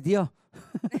another idea.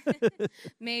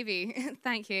 Maybe.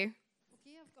 Thank you.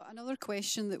 Okay, I've got another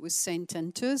question that was sent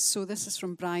in to us. So this is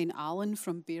from Brian Allen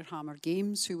from Bearhammer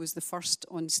Games, who was the first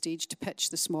on stage to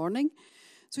pitch this morning.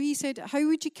 So he said, how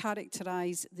would you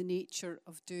characterise the nature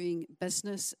of doing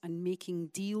business and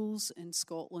making deals in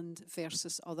Scotland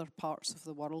versus other parts of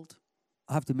the world?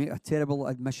 I have to make a terrible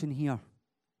admission here.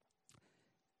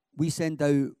 We send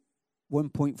out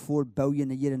 1.4 billion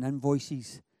a year in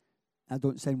invoices. I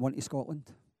don't send one to Scotland.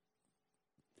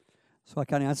 So I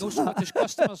can't answer that. No Scottish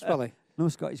customers, Willie? No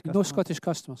Scottish customers. No Scottish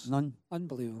customers? None.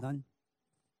 Unbelievable. None.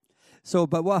 So,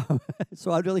 but what?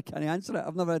 So I really can't answer it.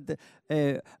 I've never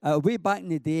had way back in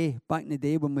the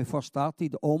day when we first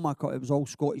started, it was all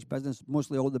Scottish business,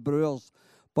 mostly all the brewers.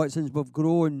 But since we've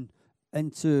grown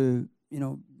into,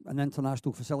 an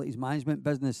international facilities management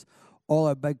business, all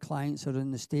our big clients are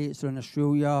in the States, they're in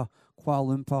Australia,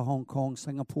 Kuala Lumpur, Hong Kong,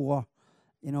 Singapore,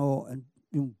 and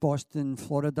Boston,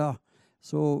 Florida.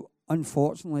 So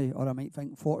unfortunately, or I might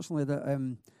think fortunately, that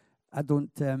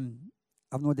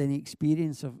I've not any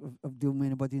experience of dealing with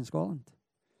anybody in Scotland.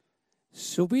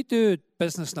 So we do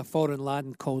business in a foreign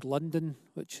land called London,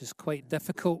 which is quite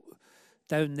difficult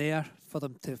down there for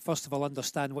them to, first of all,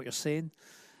 understand what you're saying.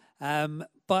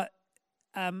 But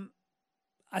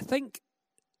I think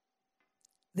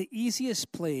the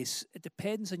easiest place, it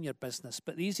depends on your business,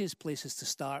 but the easiest place is to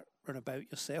start run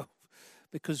about yourself.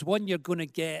 Because one, you're going to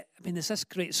get, there's this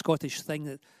great Scottish thing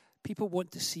that people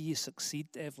want to see you succeed,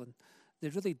 Evelyn. They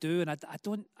really do, and I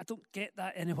don't get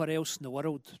that anywhere else in the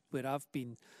world where I've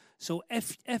been. So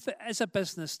if it is a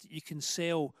business that you can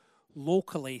sell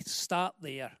locally, start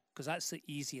there, because that's the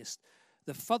easiest.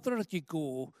 The further you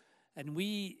go, and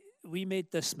we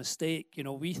made this mistake,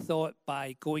 we thought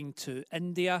by going to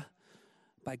India,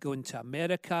 by going to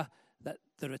America, that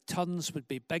the returns would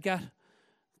be bigger.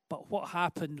 But what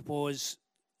happened was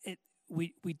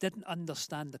we didn't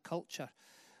understand the culture.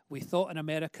 We thought in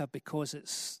America, because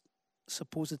it's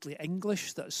supposedly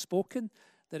English that is spoken,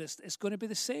 that it's going to be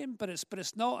the same, but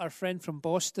it's not. Our friend from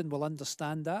Boston will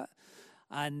understand that.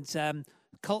 And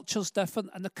culture's different.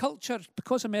 And the culture,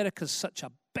 because America's such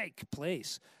a big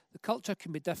place, the culture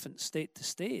can be different state to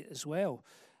state as well.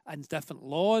 And different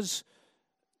laws,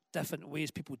 different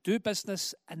ways people do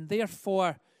business, and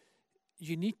therefore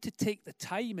you need to take the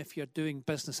time, if you're doing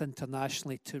business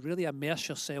internationally, to really immerse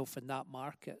yourself in that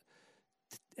market.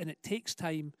 And it takes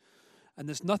time, and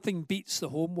there's nothing beats the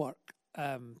homework,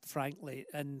 frankly.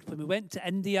 And when we went to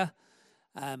India,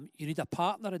 you need a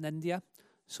partner in India,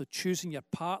 so choosing your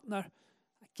partner,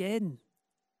 again,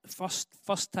 the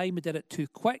first time we did it too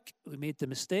quick, we made the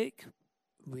mistake.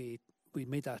 We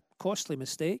made a costly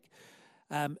mistake.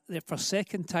 For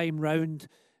second time round,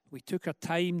 we took our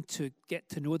time to get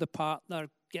to know the partner,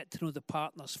 get to know the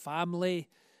partner's family,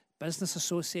 business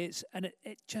associates, and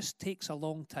it just takes a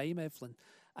long time, Evelyn.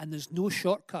 And there's no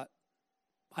shortcut.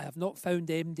 I have not found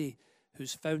MD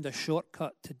who's found a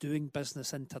shortcut to doing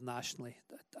business internationally.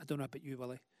 I don't know about you,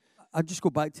 Willie. I'll just go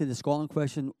back to the Scotland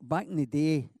question. Back in the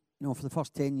day, for the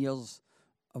first 10 years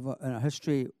in our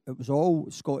history, it was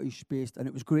all Scottish-based, and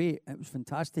it was great. It was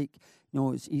fantastic.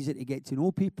 It's easy to get to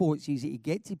know people. It's easy to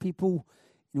get to people.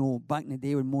 Back in the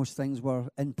day when most things were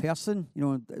in person,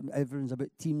 everyone's about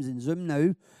Teams and Zoom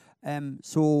now.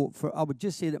 I would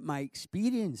just say that my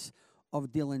experience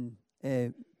of dealing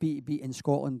B2B in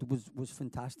Scotland was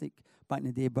fantastic back in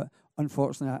the day, but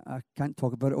unfortunately I can't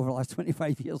talk about it over the last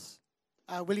 25 years.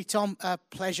 Willie, Tom,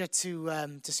 pleasure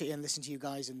to sit here and listen to you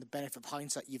guys and the benefit of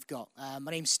hindsight you've got.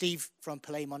 My name's Steve from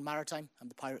Palaemon Maritime. I'm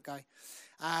the pirate guy.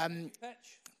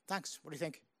 Thanks. What do you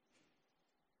think?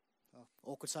 Oh,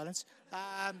 awkward silence.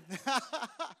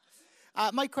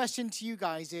 My question to you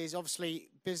guys is, obviously,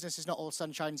 business is not all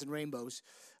sunshines and rainbows.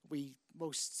 We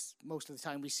most of the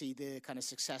time we see the kind of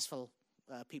successful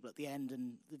people at the end,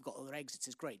 and they've got all their exits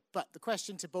is great. But the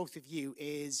question to both of you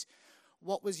is,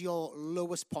 what was your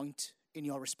lowest point in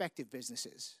your respective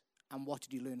businesses, and what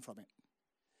did you learn from it?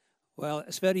 Well,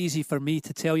 it's very easy for me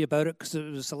to tell you about it because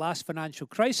it was the last financial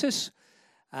crisis,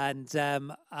 and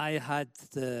I had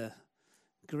the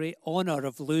great honour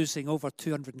of losing over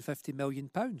 £250 million.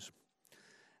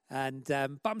 And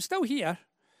but I'm still here,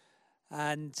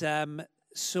 and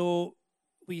so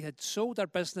we had sold our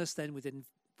business. Then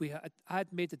I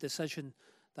had made the decision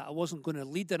that I wasn't going to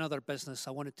lead another business.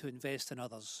 I wanted to invest in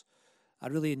others. I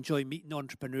really enjoy meeting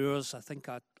entrepreneurs. I think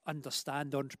I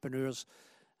understand entrepreneurs,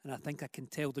 and I think I can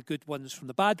tell the good ones from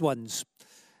the bad ones.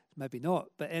 Maybe not,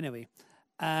 but anyway.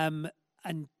 And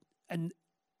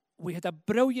we had a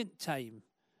brilliant time,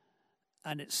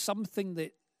 and it's something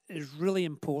that is really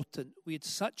important. We had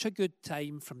such a good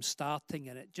time from starting,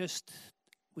 and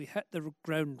we hit the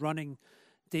ground running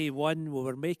day one. We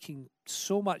were making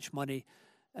so much money,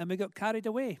 and we got carried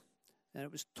away. And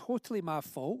it was totally my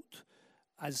fault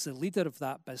as the leader of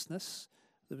that business.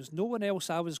 There was no one else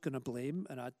I was going to blame,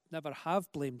 and I never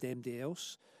have blamed anybody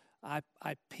else. I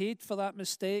paid for that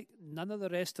mistake. None of the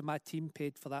rest of my team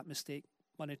paid for that mistake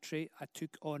monetary. I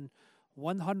took on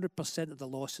 100% of the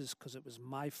losses because it was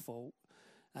my fault.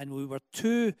 And we were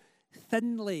too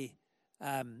thinly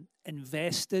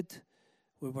invested.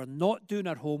 We were not doing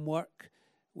our homework.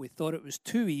 We thought it was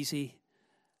too easy.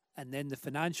 And then the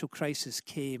financial crisis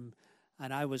came,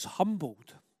 and I was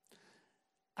humbled.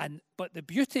 But the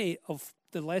beauty of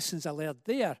the lessons I learned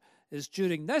there is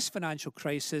during this financial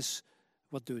crisis,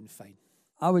 we're doing fine.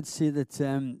 I would say that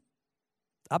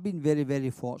I've been very, very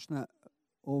fortunate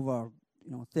over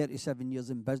 37 years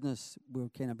in business.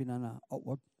 We've kind of been on an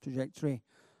upward trajectory.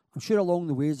 I'm sure along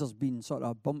the ways there's been sort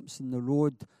of bumps in the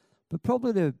road, but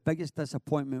probably the biggest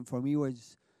disappointment for me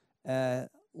was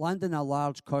landing a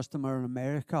large customer in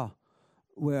America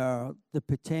where the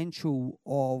potential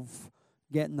of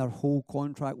getting their whole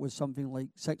contract was something like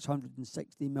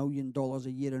 $660 million a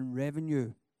year in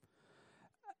revenue,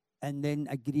 and then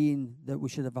agreeing that we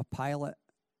should have a pilot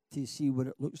to see what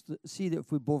it looks to, see that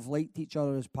if we both liked each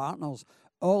other as partners.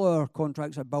 All our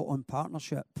contracts are built on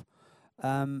partnership.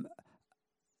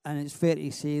 And it's fair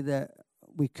to say that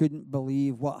we couldn't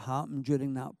believe what happened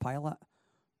during that pilot,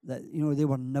 that, they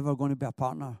were never going to be a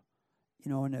partner.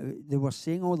 And they were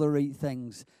saying all the right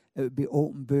things. It would be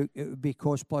open book, it would be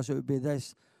cost plus, it would be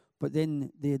this. But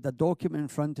then they had a document in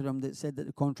front of them that said that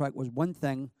the contract was one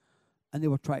thing, and they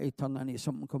were trying to turn it into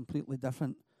something completely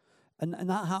different. And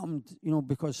that happened,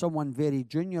 because someone very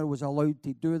junior was allowed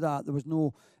to do that. There was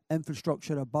no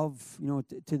infrastructure above,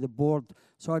 to the board.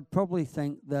 So I'd probably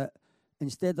think that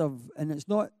instead of, and it was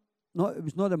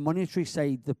not a monetary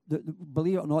side.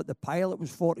 Believe it or not, the pilot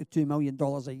was $42 million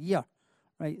a year,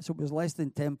 right? So it was less than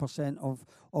 10% of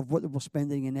what they were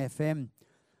spending in FM.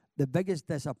 The biggest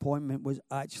disappointment was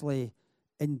actually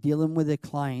in dealing with the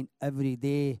client every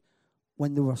day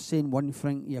when they were saying one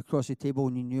thing to you across the table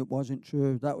and you knew it wasn't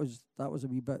true. That was a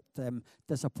wee bit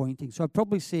disappointing. So I'd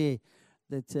probably say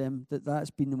that that's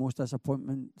been the most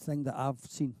disappointing thing that I've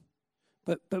seen.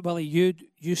 But Willie,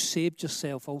 you saved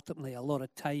yourself ultimately a lot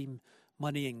of time,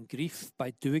 money and grief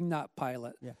by doing that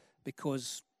pilot. Yeah.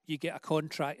 Because you get a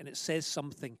contract and it says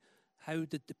something. How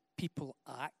did the people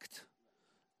act?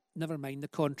 Never mind the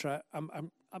contract.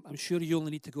 I'm sure you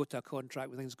only need to go to a contract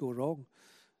when things go wrong.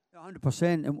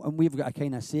 100%. And we've got a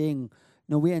kind of saying,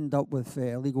 we end up with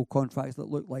legal contracts that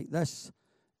look like this.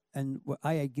 And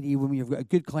I agree, when we've got a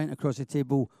good client across the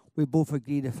table, we both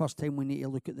agree the first time we need to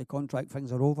look at the contract,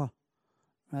 things are over.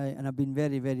 Right? And I've been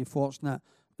very, very fortunate.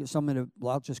 I've got some of the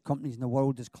largest companies in the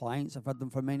world as clients. I've had them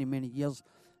for many, many years.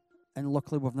 And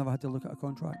luckily, we've never had to look at a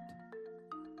contract.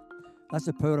 That's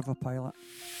the power of a pilot.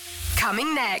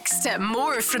 Coming next,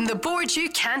 more from the Board You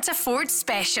Can't Afford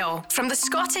special from the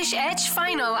Scottish Edge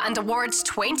Final and Awards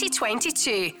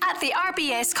 2022 at the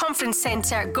RBS Conference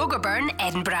Centre, Goggarburn,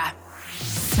 Edinburgh.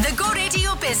 The Go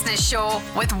Radio Business Show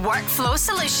with Workflow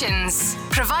Solutions,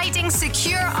 providing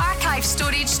secure archive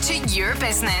storage to your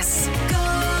business.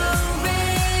 Go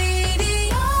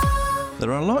Radio.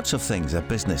 There are lots of things a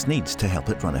business needs to help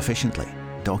it run efficiently.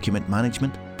 Document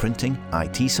management, printing,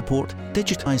 IT support,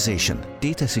 digitization,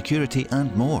 data security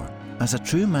and more. As a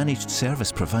true managed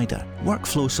service provider,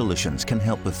 Workflow Solutions can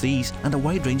help with these and a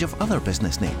wide range of other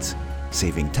business needs,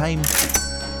 saving time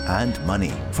and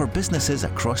money for businesses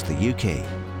across the UK.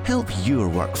 Help your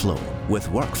workflow with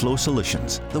Workflow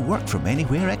Solutions, the work from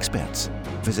anywhere experts.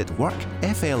 Visit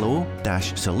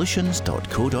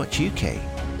workflo-solutions.co.uk.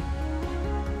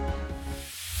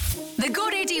 The Go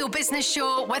Radio Business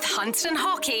Show with Hunter and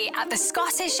Hockey at the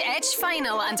Scottish Edge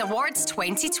Final and Awards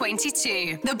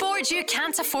 2022. The Board You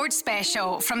Can't Afford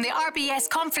special from the RBS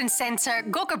Conference Centre,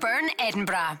 Goggarburn,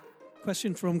 Edinburgh.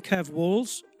 Question from Kev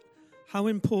Walls. How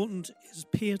important is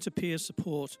peer-to-peer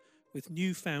support with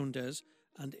new founders,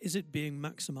 and is it being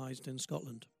maximised in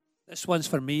Scotland? This one's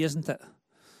for me, isn't it?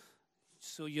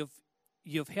 So you've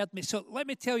heard me. So let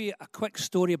me tell you a quick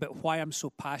story about why I'm so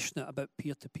passionate about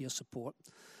peer-to-peer support.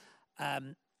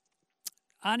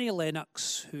 Annie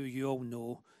Lennox, who you all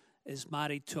know, is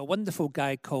married to a wonderful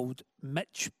guy called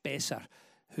Mitch Besser,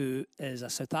 who is a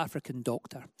South African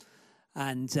doctor.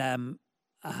 And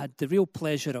I had the real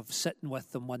pleasure of sitting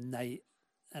with them one night,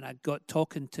 and I got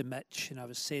talking to Mitch, and I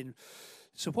was saying,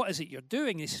 so what is it you're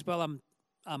doing? And he says, well,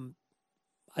 I'm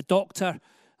a doctor.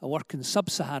 I work in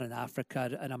sub-Saharan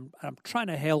Africa, and I'm trying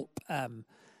to help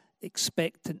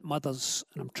expectant mothers,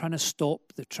 and I'm trying to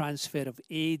stop the transfer of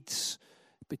AIDS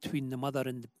between the mother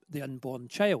and the unborn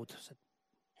child. I said,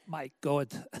 my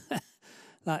God,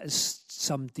 that is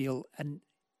some deal. And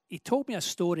he told me a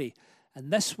story,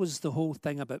 and this was the whole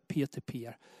thing about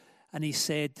peer-to-peer. And he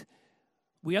said,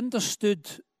 we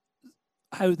understood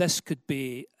how this could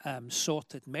be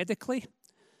sorted medically,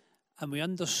 and we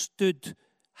understood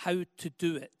how to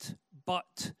do it,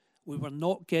 but we were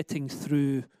not getting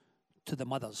through to the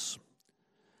mothers.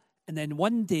 And then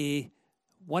one day,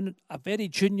 a very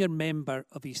junior member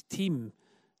of his team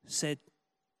said,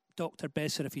 Dr.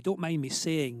 Besser, if you don't mind me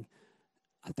saying,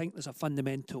 I think there's a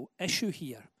fundamental issue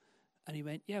here. And he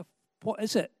went, yeah, what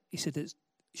is it? He said,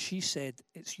 she said,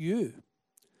 it's you.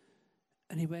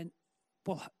 And he went,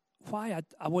 well, why?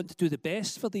 I want to do the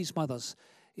best for these mothers.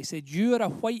 He said, you are a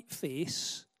white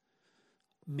face,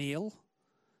 male,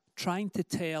 trying to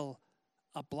tell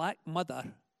a black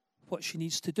mother what she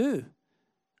needs to do.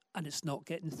 And it's not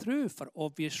getting through for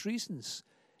obvious reasons.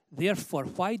 Therefore,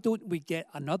 why don't we get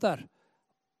another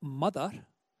mother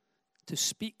to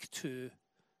speak to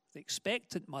the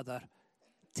expectant mother,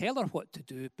 tell her what to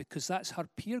do, because that's her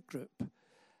peer group.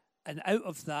 And out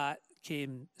of that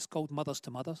came, it's called Mothers to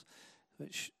Mothers,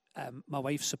 which my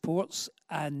wife supports.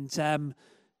 And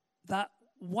that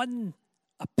one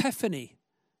epiphany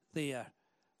there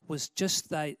was just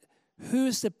that,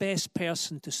 who's the best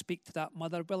person to speak to that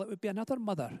mother? Well, it would be another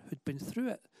mother who'd been through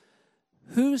it.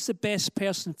 Who's the best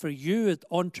person for you as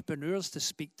entrepreneurs to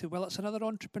speak to? Well, it's another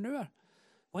entrepreneur.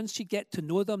 Once you get to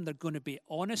know them, they're going to be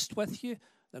honest with you.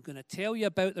 They're going to tell you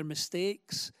about their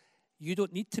mistakes. You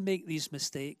don't need to make these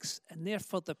mistakes. And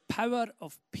therefore, the power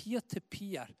of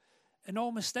peer-to-peer in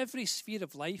almost every sphere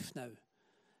of life now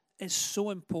is so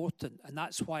important. And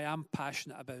that's why I'm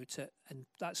passionate about it. And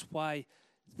that's why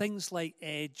things like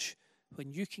Edge,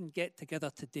 when you can get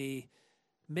together today,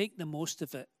 make the most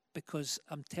of it. Because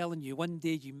I'm telling you, one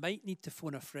day you might need to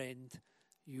phone a friend.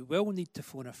 You will need to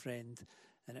phone a friend.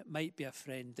 And it might be a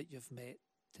friend that you've met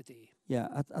today. Yeah,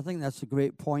 I think that's a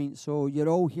great point. So you're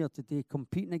all here today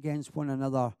competing against one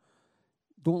another.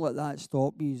 Don't let that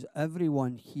stop you.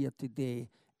 Everyone here today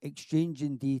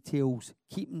exchanging details,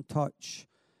 keep in touch,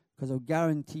 because I'll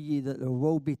guarantee you that there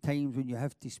will be times when you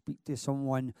have to speak to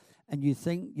someone and you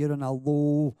think you're in a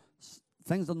low,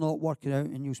 things are not working out,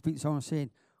 and you speak to someone saying,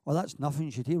 oh, that's nothing,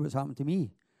 you should hear what's happened to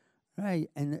me. Right,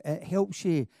 and it helps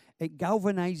you, it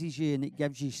galvanizes you, and it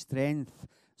gives you strength.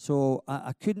 So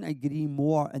I couldn't agree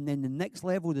more. And then the next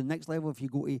level, if you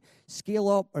go to scale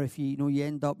up, or if you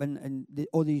end up in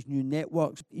all these new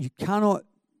networks, you cannot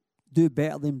do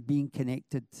better than being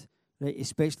connected, right?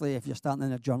 Especially if you're starting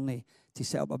on a journey to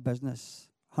set up a business.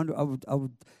 I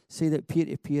would say that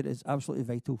peer-to-peer is absolutely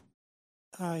vital.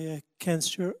 Hi, Ken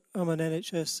Stewart. I'm an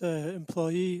NHS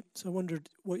employee, so I wondered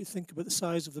what you think about the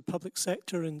size of the public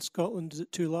sector in Scotland. Is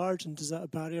it too large, and is that a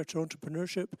barrier to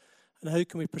entrepreneurship? And how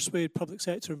can we persuade public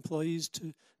sector employees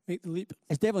to make the leap?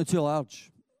 It's definitely too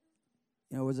large.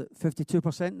 Was it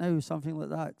 52% now, something like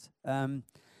that?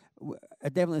 I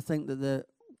definitely think that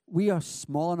we are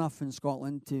small enough in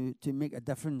Scotland to make a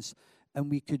difference,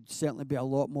 and we could certainly be a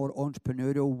lot more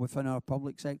entrepreneurial within our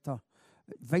public sector.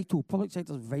 Vital. Public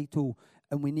sector is vital,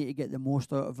 and we need to get the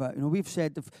most out of it. We've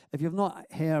said, if you've not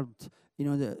heard,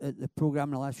 the programme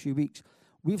in the last few weeks,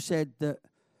 we've said that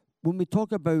when we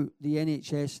talk about the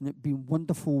NHS and it being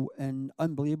wonderful and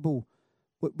unbelievable,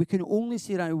 we can only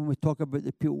say that when we talk about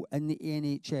the people in the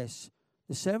NHS.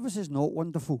 The service is not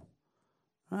wonderful.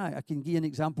 Right, I can give you an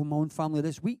example of my own family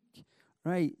this week.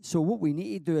 Right, so what we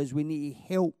need to do is we need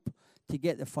to help to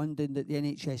get the funding that the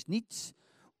NHS needs.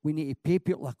 We need to pay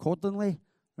people accordingly.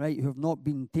 right, who have not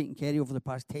been taken care of over the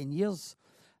past 10 years.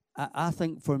 I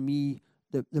think for me,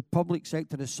 the public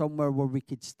sector is somewhere where we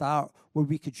could start, where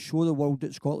we could show the world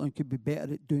that Scotland could be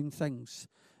better at doing things.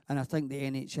 And I think the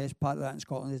NHS part of that in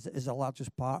Scotland is the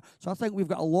largest part. So I think we've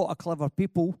got a lot of clever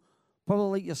people,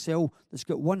 probably like yourself, that's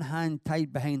got one hand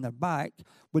tied behind their back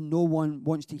when no one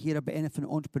wants to hear about anything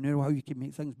entrepreneurial, how you can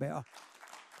make things better.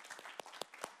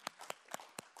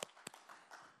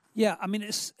 Yeah, I mean,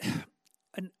 it's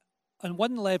on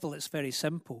one level, it's very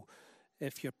simple.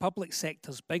 If your public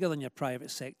sector's bigger than your private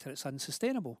sector, it's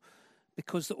unsustainable,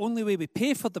 because the only way we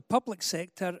pay for the public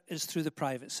sector is through the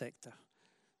private sector.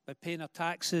 By paying our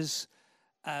taxes,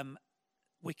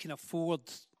 we can afford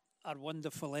our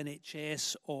wonderful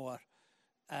NHS, or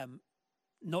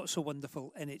not so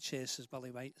wonderful NHS, as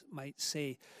Willie might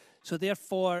say. So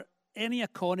therefore, any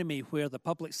economy where the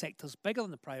public sector's bigger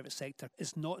than the private sector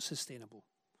is not sustainable.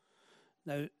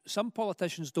 Now, some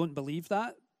politicians don't believe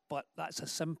that, but that's a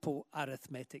simple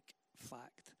arithmetic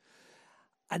fact.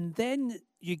 And then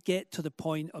you get to the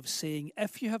point of saying,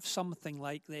 if you have something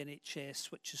like the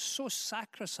NHS, which is so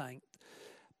sacrosanct,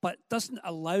 but doesn't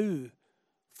allow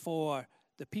for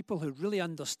the people who really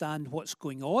understand what's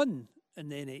going on in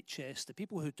the NHS, the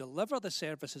people who deliver the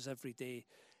services every day,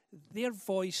 their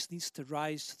voice needs to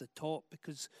rise to the top,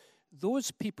 because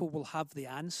those people will have the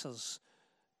answers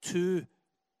to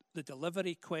the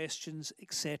delivery questions,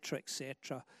 etc.,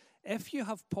 etc. If you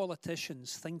have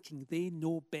politicians thinking they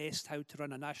know best how to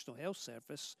run a national health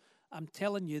service, I'm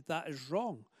telling you that is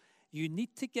wrong. You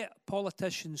need to get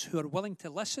politicians who are willing to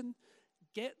listen,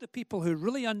 get the people who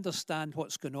really understand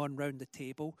what's going on round the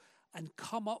table, and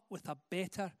come up with a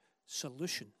better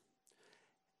solution.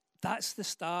 That's the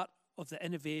start of the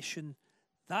innovation,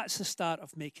 that's the start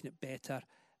of making it better,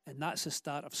 and that's the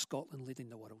start of Scotland leading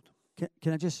the world.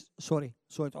 Can I just, sorry,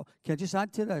 can I just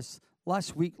add to this?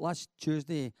 Last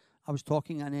Tuesday, I was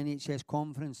talking at an NHS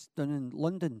conference down in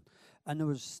London, and there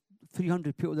was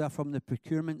 300 people there from the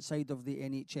procurement side of the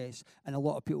NHS, and a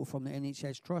lot of people from the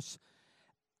NHS Trust.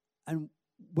 And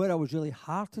where I was really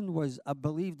heartened was, I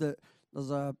believe that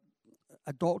there's a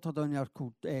doctor down there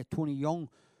called Tony Young,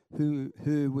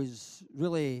 who was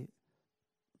really,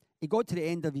 he got to the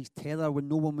end of his tether when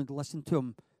no one would listen to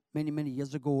him many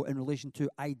years ago in relation to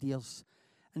ideas.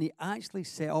 And he actually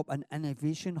set up an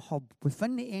innovation hub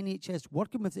within the NHS,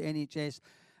 working with the NHS.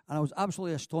 And I was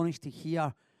absolutely astonished to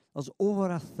hear there's over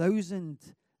 1,000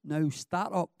 now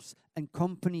startups and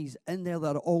companies in there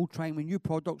that are all trying with new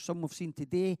products, some we've seen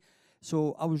today.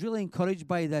 So I was really encouraged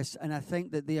by this, and I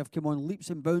think that they have come on leaps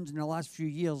and bounds in the last few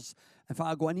years. In fact,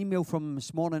 I got an email from them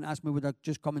this morning, asked me would I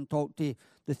just come and talk to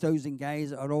the 1,000 guys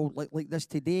that are all like this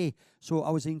today. So I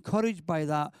was encouraged by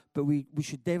that, but we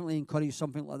should definitely encourage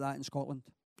something like that in Scotland.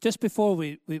 Just before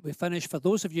we finish, for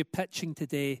those of you pitching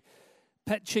today,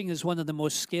 pitching is one of the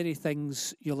most scary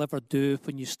things you'll ever do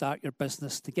when you start your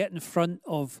business. To get in front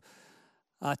of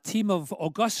a team of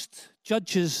august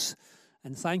judges,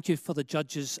 and thank you for the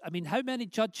judges. I mean, how many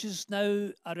judges now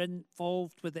are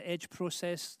involved with the EDGE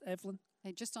process, Evelyn?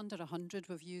 Just under 100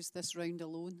 we've used this round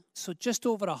alone. So just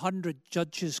over 100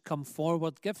 judges come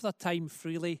forward, give their time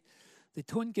freely. They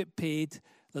don't get paid.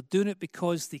 They're doing it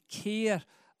because they care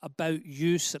about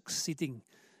you succeeding.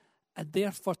 And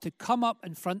therefore, to come up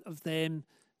in front of them,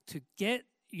 to get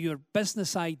your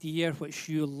business idea, which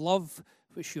you love,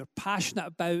 which you're passionate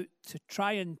about, to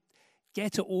try and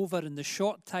get it over in the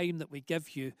short time that we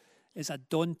give you, is a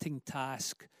daunting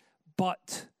task.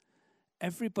 But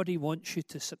everybody wants you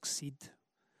to succeed.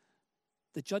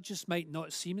 The judges might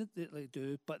not seem that they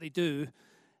do, but they do.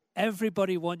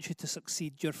 Everybody wants you to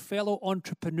succeed. Your fellow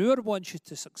entrepreneur wants you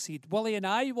to succeed. Willie and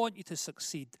I want you to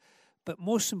succeed. But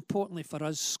most importantly for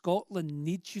us, Scotland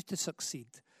needs you to succeed,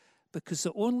 because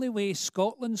the only way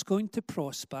Scotland's going to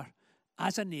prosper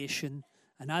as a nation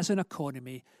and as an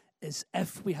economy is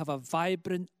if we have a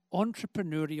vibrant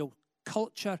entrepreneurial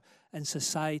culture and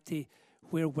society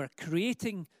where we're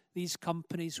creating these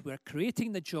companies, we're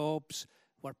creating the jobs,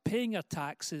 we're paying our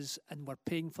taxes, and we're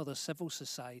paying for the civil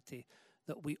society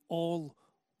that we all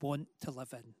want to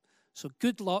live in. So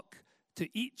good luck to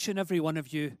each and every one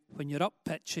of you when you're up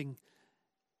pitching.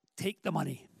 Take the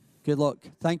money. Good luck.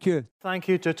 Thank you. Thank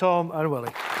you to Tom and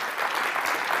Willie.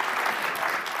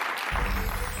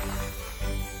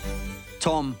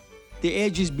 Tom, the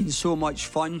Edge has been so much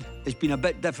fun. It's been a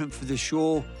bit different for the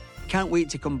show. Can't wait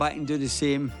to come back and do the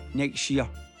same next year.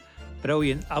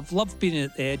 Brilliant. I've loved being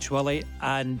at the Edge, Willie.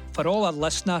 And for all our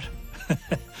listener,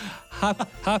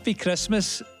 happy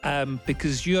Christmas,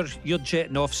 because you're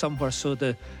jetting off somewhere, so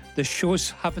the the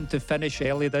show's having to finish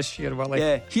early this year, Willie.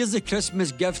 Yeah, here's the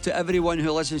Christmas gift to everyone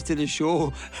who listens to the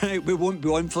show. We won't be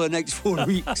on for the next 4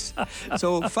 weeks.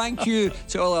 So thank you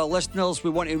to all our listeners. We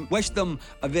want to wish them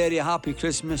a very happy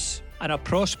Christmas. And a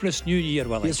prosperous new year,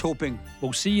 Willie. Here's hoping.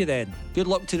 We'll see you then. Good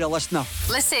luck to the listener.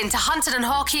 Listen to Hunter and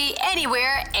Hockey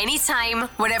anywhere, anytime,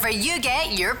 wherever you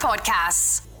get your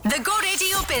podcasts. The Go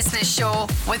Radio Business Show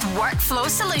with Workflow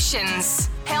Solutions.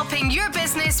 Helping your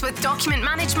business with document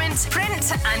management,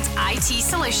 print and IT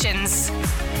solutions.